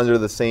all are under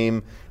the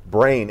same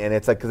brain, and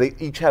it's like because they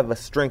each have a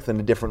strength in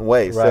a different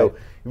way. So Right.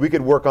 we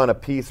could work on a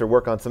piece or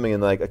work on something,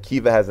 and like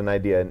Akiva has an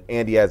idea, and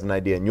Andy has an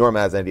idea, and Yorma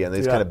has an idea, and they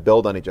just Yeah. kind of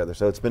build on each other.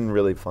 So it's been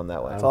really fun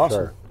that way. That's awesome.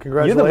 Sure.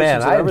 Congratulations. You're the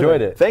man. on I everything.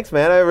 enjoyed it. Thanks,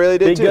 man. I really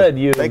did Be too. good,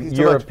 you Thank you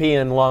so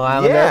European Long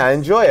Islander. Yeah,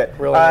 enjoy it.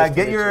 Really nice to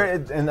get meet your,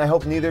 and I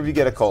hope neither of you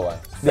get a coli.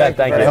 Yeah,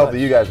 thank I you. hope that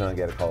you guys don't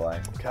get a coli.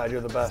 God,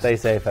 you're the best. Stay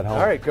safe at home.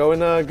 All right, go and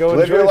Live enjoy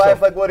your life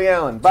yourself. like Woody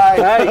Allen. Bye.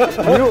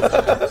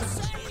 Hey,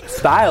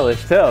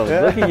 stylish too.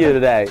 Look at you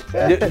today.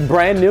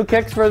 Brand new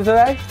kicks for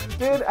today?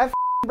 Dude, I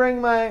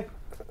bring my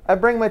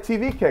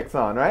TV kicks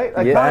on, right?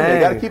 Like, Yeah. you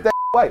gotta keep that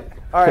white.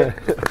 All right.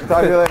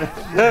 Talk to you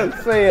later.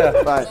 See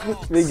ya. Bye.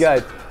 Be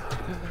good.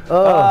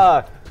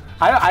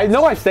 I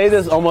know I say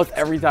this almost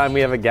every time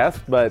we have a guest,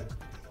 but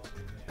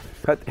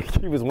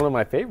he was one of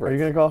my favorites. Are you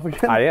gonna golf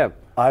again? I am.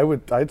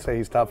 I'd say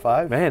he's top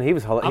 5. Man, he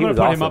was I'm going was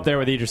to put awesome. him up there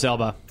with Idris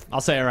Elba.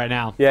 I'll say it right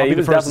now. Yeah, I'll he be the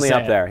was first to definitely say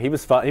up it. there. He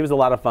was fun. He was a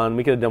lot of fun.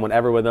 We could have done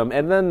whatever with him.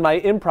 And then my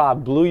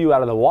improv blew you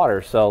out of the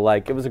water. So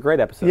like, it was a great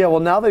episode. Yeah, well,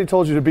 now that he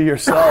told you to be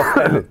yourself,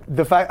 and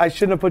the fact I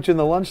shouldn't have put you in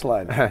the lunch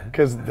line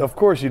because, of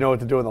course, you know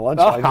what to do in the lunch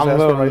line. Just ask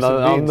for rice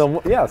and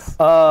beans. Yes.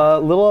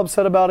 Little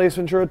upset about Ace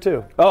Ventura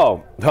 2.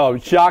 Oh,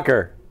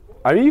 shocker.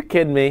 Are you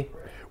kidding me?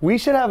 We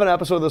should have an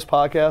episode of this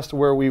podcast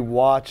where we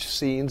watch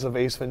scenes of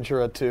Ace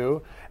Ventura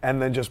 2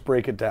 and then just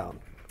break it down.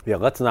 Yeah,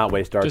 let's not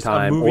waste our Just a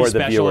time movie or the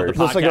special of viewers.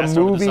 the Just like a Podcast over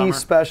the movie summer.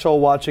 special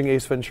watching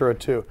Ace Ventura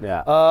 2. Yeah.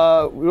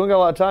 We don't got a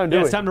lot of time, do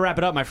Yeah, we? it's time to wrap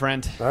it up, my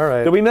friend. All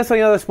right. Did we miss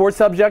any other sports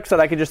subjects that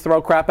I could just throw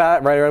crap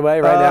at right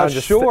away, right now? And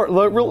just Sure.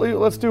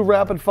 Let's do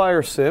rapid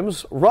fire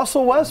Sims.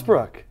 Russell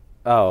Westbrook.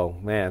 Oh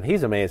man,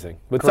 he's amazing.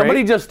 Would Great.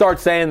 somebody just start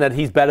saying that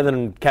he's better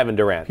than Kevin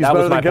Durant? He's that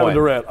better was than my Kevin point.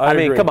 Durant. I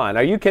mean, agree. come on.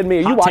 Are you kidding me?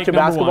 Are you Hot watching take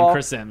number basketball? one,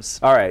 Chris Sims.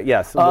 All right.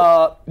 Yes.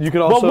 You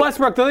can also. Well,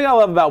 Westbrook. The thing I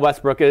love about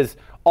Westbrook is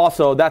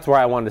also that's where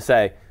I wanted to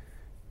say.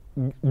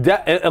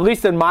 At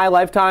least in my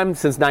lifetime,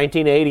 since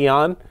 1980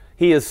 on,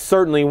 he is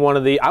certainly one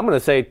of the, I'm going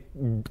to say,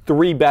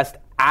 3 best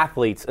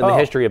athletes in the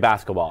history of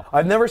basketball.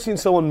 I've never seen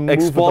someone move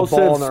with the ball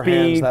Explosive, in their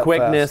hands speed, that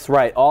quickness, fast.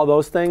 right? All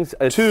those things.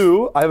 It's-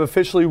 2, I have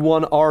officially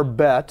won our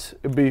bet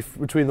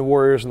between the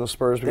Warriors and the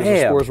Spurs because the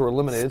Damn. Spurs were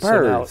eliminated. Spurs.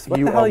 So now What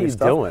you the hell owe are me you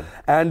stuff. doing?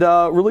 And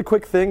really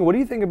quick thing, what do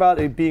you think about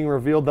it being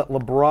revealed that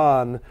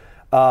LeBron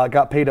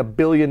got paid $1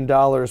 billion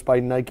by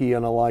Nike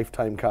on a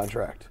lifetime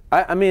contract?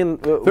 I mean,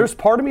 There's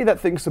part of me that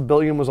thinks $1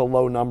 billion was a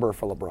low number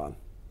for LeBron.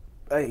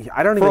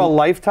 I don't For even. a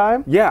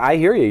lifetime? Yeah, I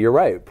hear you. You're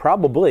right.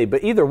 Probably.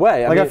 But either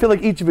way. I feel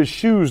like each of his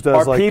shoes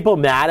does. Are people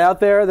mad out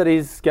there that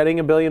he's getting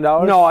 $1 billion?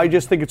 No, I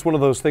just think it's one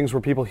of those things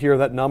where people hear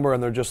that number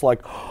and they're just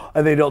like,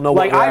 and they don't know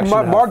what reaction to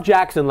have. Mark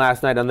Jackson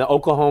last night on the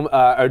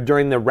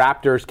during the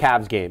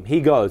Raptors-Cavs game, he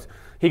goes,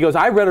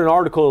 I read an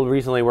article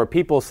recently where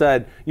people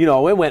said,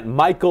 it went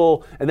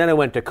Michael, and then it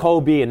went to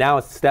Kobe, and now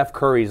it's Steph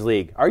Curry's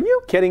league. Are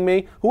you kidding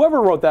me? Whoever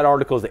wrote that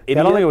article is an idiot.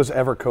 I don't think it was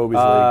ever Kobe's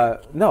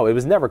league. No, it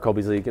was never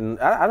Kobe's league, and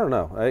I don't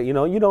know. You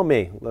know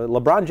me.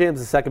 LeBron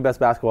James is the second best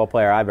basketball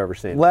player I've ever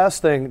seen.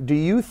 Last thing, do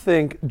you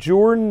think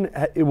Jordan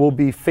will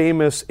be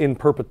famous in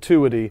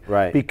perpetuity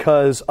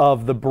because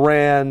of the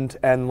brand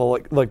and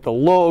the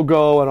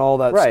logo and all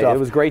that stuff? Right, it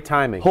was great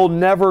timing. He'll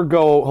never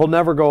go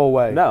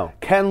away. No.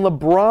 Can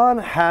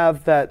LeBron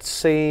have that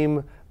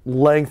same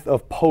length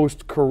of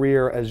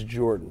post-career as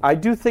Jordan? I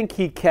do think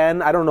he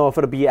can. I don't know if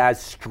it'll be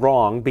as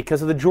strong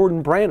because of the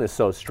Jordan brand is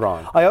so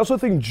strong. I also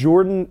think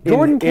Jordan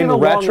in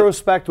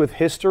retrospect with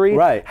history,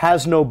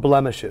 has no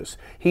blemishes.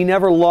 He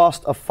never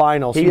lost a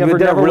finals. He did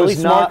a really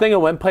smart thing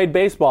and went and played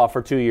baseball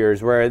for 2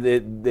 years where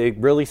it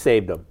really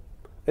saved him.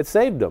 It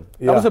saved him.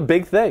 That was a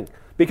big thing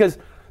because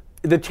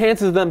the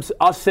chances of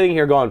us sitting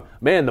here going,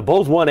 man, the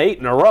Bulls won 8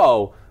 in a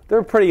row,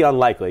 they're pretty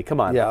unlikely.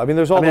 Come on. Yeah, I mean,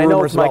 there's all the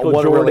rumors about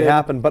what really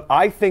happened, but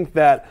I think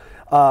that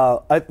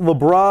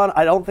LeBron,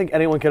 I don't think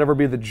anyone can ever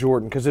be the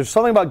Jordan because there's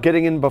something about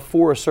getting in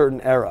before a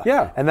certain era.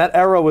 Yeah. And that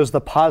era was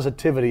the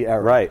positivity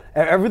era. Right.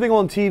 Everything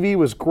on TV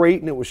was great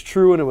and it was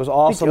true and it was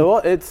awesome.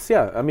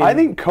 I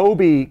think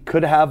Kobe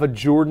could have a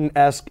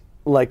Jordan-esque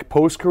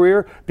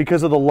post-career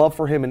because of the love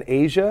for him in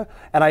Asia,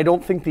 and I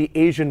don't think the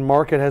Asian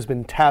market has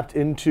been tapped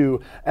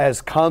into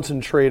as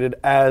concentrated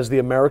as the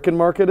American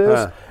market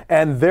is,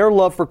 and their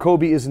love for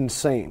Kobe is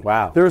insane.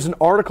 Wow. There's an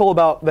article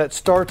that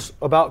starts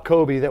about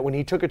Kobe that when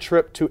he took a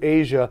trip to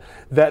Asia,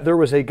 that there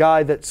was a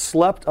guy that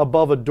slept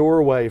above a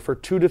doorway for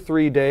 2 to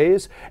 3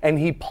 days, and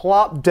he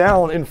plopped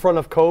down in front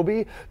of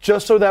Kobe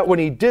just so that when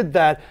he did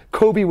that,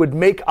 Kobe would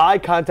make eye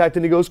contact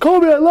and he goes,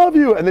 "Kobe, I love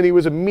you," and then he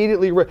was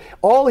immediately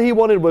all he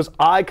wanted was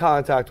eye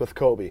contact with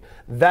Kobe.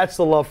 That's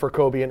the love for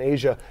Kobe in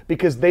Asia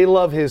because they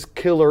love his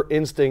killer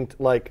instinct,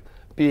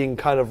 being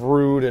kind of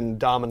rude and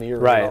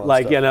domineering. Right,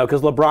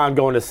 because LeBron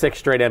going to 6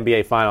 straight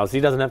NBA Finals, he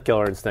doesn't have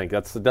killer instinct.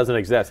 It doesn't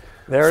exist.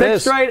 There it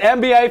is. 6 straight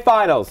NBA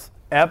Finals.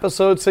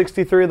 Episode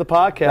 63 of the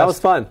podcast. That was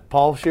fun.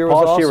 Paul Scheer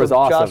was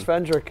awesome. Josh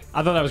Fendrick.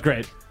 I thought that was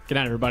great. Good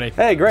night, everybody.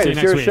 Hey, great.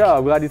 It's your show.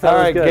 I'm glad you thought it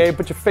was good. All right, Gabe,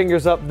 put your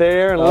fingers up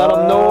there and let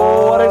them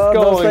know what it's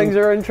going. Those things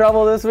are in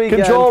trouble this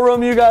weekend. Control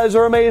room, you guys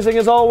are amazing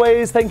as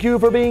always. Thank you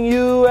for being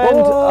you. And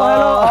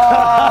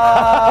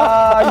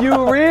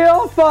you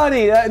real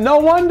funny. No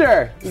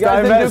wonder. You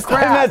guys didn't do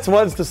crap. Steinmetz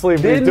wants to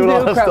sleep. Didn't do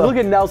crap. Look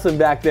at Nelson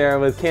back there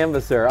with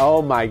Canvasser.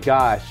 Oh, my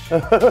gosh.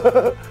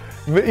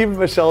 Even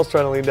Michelle's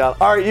trying to lean down.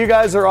 All right, you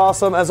guys are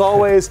awesome. As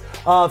always,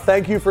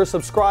 thank you for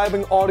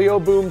subscribing. Audio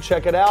Boom,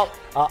 check it out.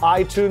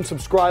 iTunes,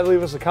 subscribe,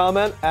 leave us a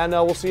comment, and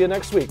we'll see you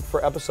next week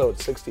for episode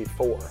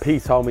 64.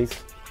 Peace,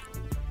 homies.